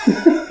 months.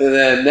 And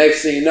then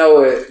next thing you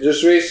know,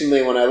 just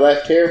recently when I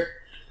left here,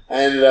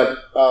 I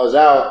was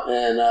out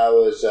and I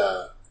was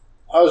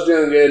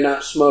doing good,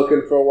 not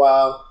smoking for a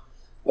while.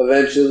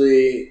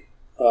 Eventually,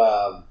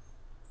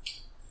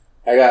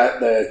 I got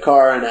the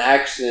car in an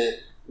accident.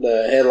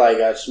 The headlight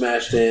got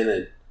smashed in,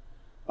 and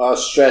I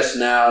was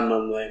stressing out. And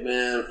I'm like,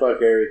 man,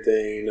 fuck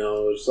everything.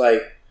 It's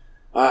like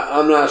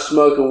I'm not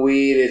smoking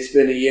weed. It's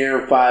been a year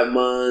and 5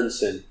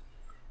 months, and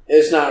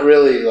it's not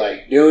really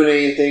doing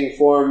anything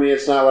for me.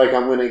 It's not like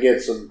I'm going to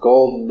get some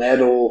gold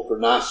medal for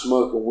not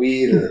smoking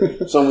weed,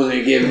 or someone's going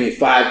to give me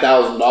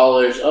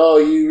 $5,000. Oh,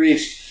 you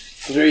reached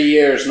 3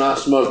 years not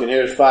smoking.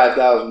 Here's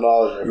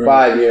 $5,000, or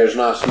 5 years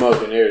not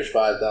smoking. Here's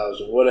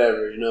 $5,000.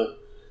 Whatever,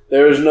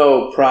 There was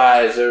no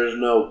prize. There was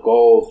no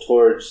goal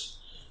towards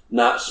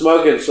not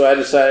smoking. So I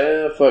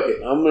decided, fuck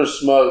it. I'm going to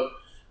smoke.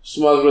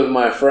 Smoke with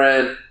my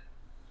friend.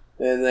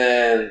 And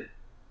then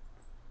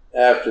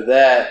after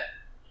that,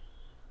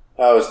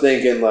 I was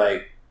thinking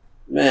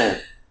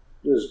man,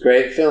 this is a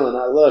great feeling.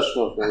 I love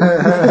smoking.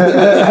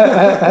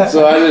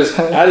 So I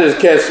just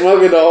kept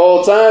smoking the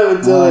whole time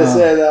until they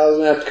said that I was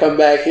going to have to come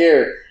back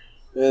here.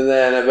 And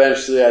then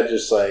eventually I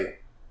just I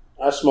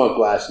smoked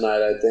last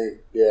night, I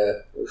think.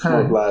 Yeah, I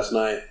smoked last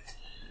night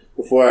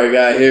before I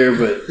got here,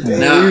 but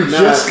now you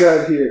just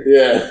got here.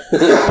 Yeah.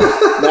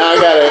 now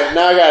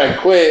I gotta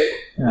quit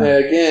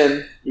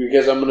again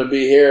because I'm gonna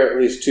be here at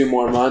least 2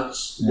 more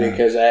months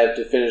because I have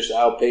to finish the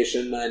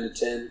outpatient 9 to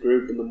 10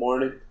 group in the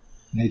morning.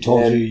 They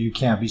told you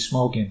can't be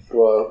smoking.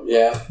 Well,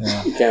 you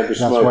can't be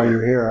smoking. That's why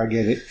you're here. I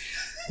get it.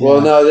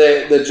 Well, no,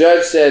 the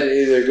judge said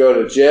either go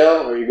to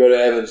jail or you go to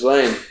Evans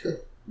Lane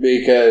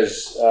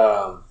because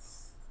the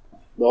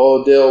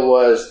whole deal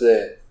was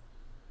that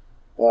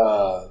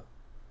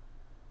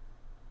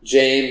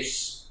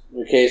James,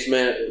 the case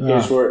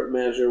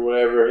manager,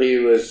 whatever, he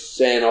was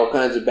saying all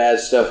kinds of bad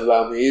stuff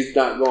about me. He's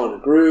not going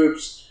to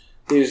groups.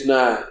 He's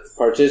not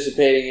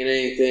participating in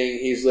anything.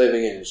 He's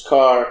living in his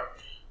car.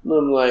 And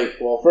I'm like,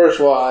 well, first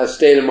of all, I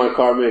stayed in my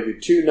car maybe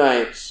 2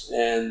 nights,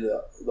 and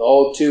the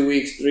whole 2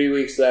 weeks, 3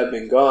 weeks that I've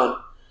been gone,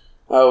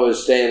 I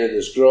was staying at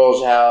this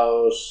girl's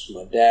house,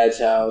 my dad's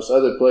house,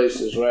 other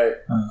places, right?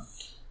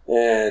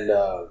 And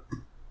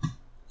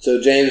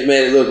so James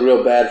made it look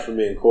real bad for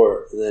me in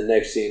court. And then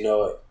next thing you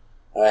know,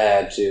 I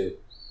had to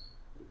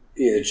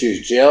either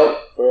choose jail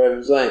or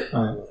Evans Lane.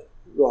 I'm like,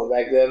 going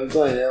back to Evans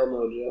Lane, hell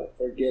no, jail.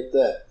 Forget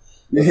that.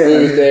 The Yeah.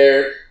 food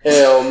there,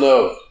 hell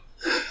no.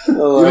 I'm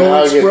like, don't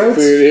I'll like get the spreads?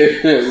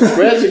 food here.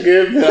 Spreads are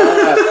good, but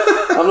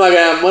I'm not gonna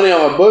have money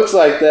on my books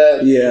like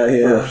that.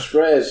 Yeah. For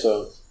spreads,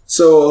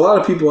 So a lot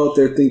of people out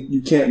there think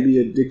you can't be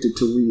addicted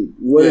to weed.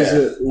 What is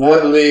it? I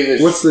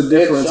believe what's the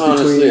difference it's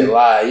honestly between- a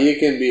lie. You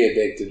can be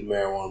addicted to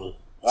marijuana.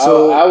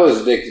 So- I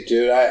was addicted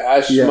to it.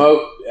 I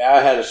smoked.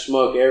 I had to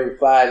smoke every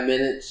 5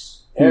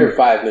 minutes. Every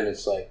 5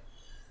 minutes, like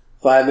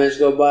 5 minutes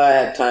go by, I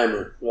had a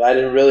timer. I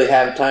didn't really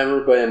have a timer,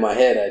 but in my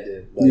head I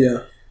did.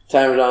 Like,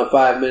 timer's on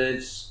 5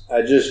 minutes.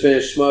 I just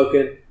finished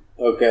smoking.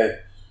 Okay.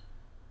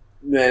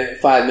 Man,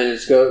 5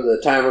 minutes go. The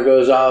timer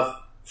goes off.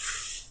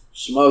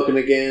 Smoking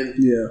again.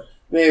 Yeah.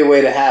 Maybe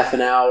wait a half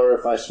an hour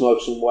if I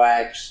smoke some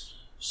wax.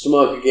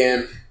 Smoke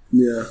again.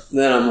 Yeah.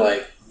 Then I'm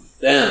like,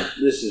 damn,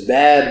 this is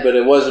bad. But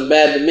it wasn't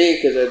bad to me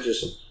because I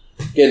just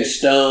getting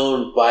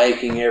stoned,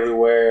 biking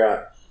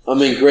everywhere.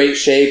 I'm in great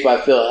shape.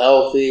 I feel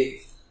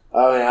healthy.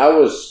 I mean, I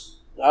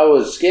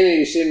was skinny.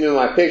 You see me in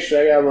my picture.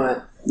 I got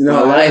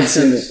my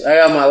license. I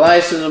got my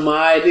license and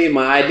my ID.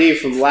 My ID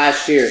from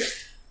last year.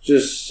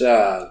 This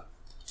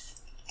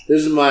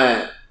is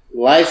my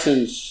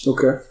license.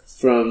 Okay.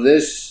 From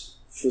this,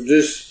 for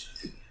just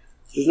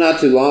not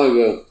too long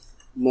ago.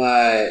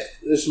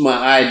 This is my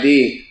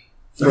ID.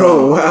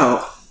 Oh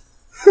wow!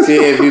 See,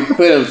 if you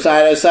put them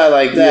side by side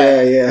like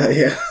that.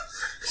 Yeah.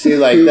 See,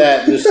 like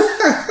that,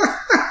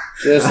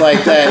 just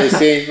like that. You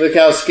see, look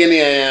how skinny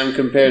I am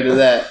compared to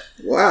that.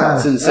 Wow,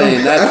 it's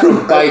insane. That's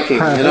from biking,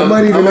 and I'm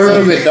a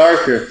little bit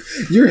darker.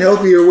 You're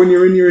healthier when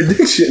you're in your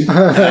addiction.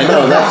 I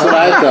know. That's what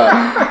I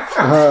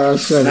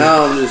thought.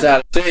 Now I'm just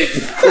out of shape.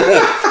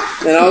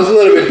 And I was a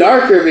little bit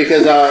darker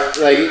because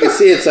you can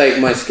see it's like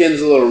my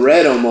skin's a little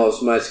red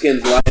almost. My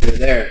skin's lighter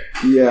there.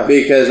 Yeah.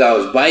 Because I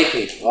was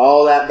biking.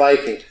 All that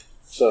biking.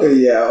 So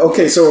yeah.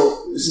 Okay,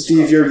 so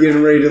Steve, you're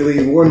getting ready to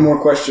leave. One more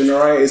question, all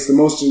right? It's the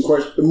most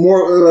important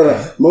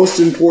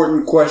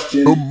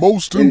question. The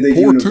most in the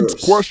important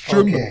universe. question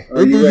Okay.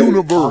 in the ready?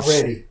 universe.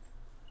 I'm ready.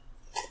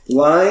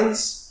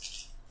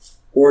 Lines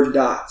or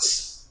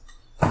dots?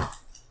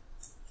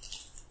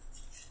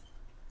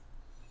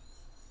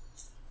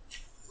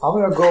 I'm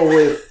going to go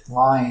with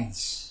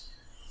lines.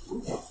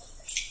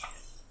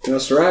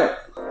 That's right.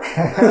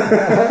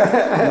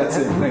 That's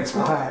it. Next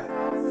one. All right.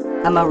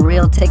 I'm a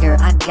real tigger,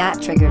 I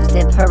got triggers,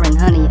 dip her in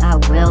honey, I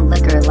will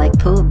liquor like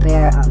Pooh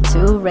Bear. I'm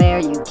too rare,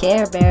 you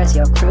care bears,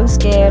 your crew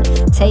scared.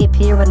 Tape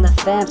here when the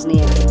fam's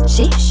near.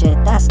 Cheap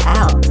shit, that's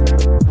out.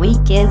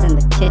 Weekends in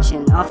the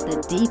kitchen, off the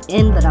deep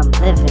end, but I'm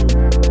living.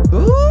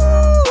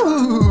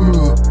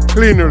 Ooh,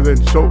 cleaner than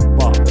soap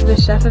box. The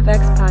Chef of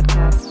X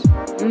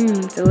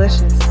podcast.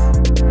 Delicious.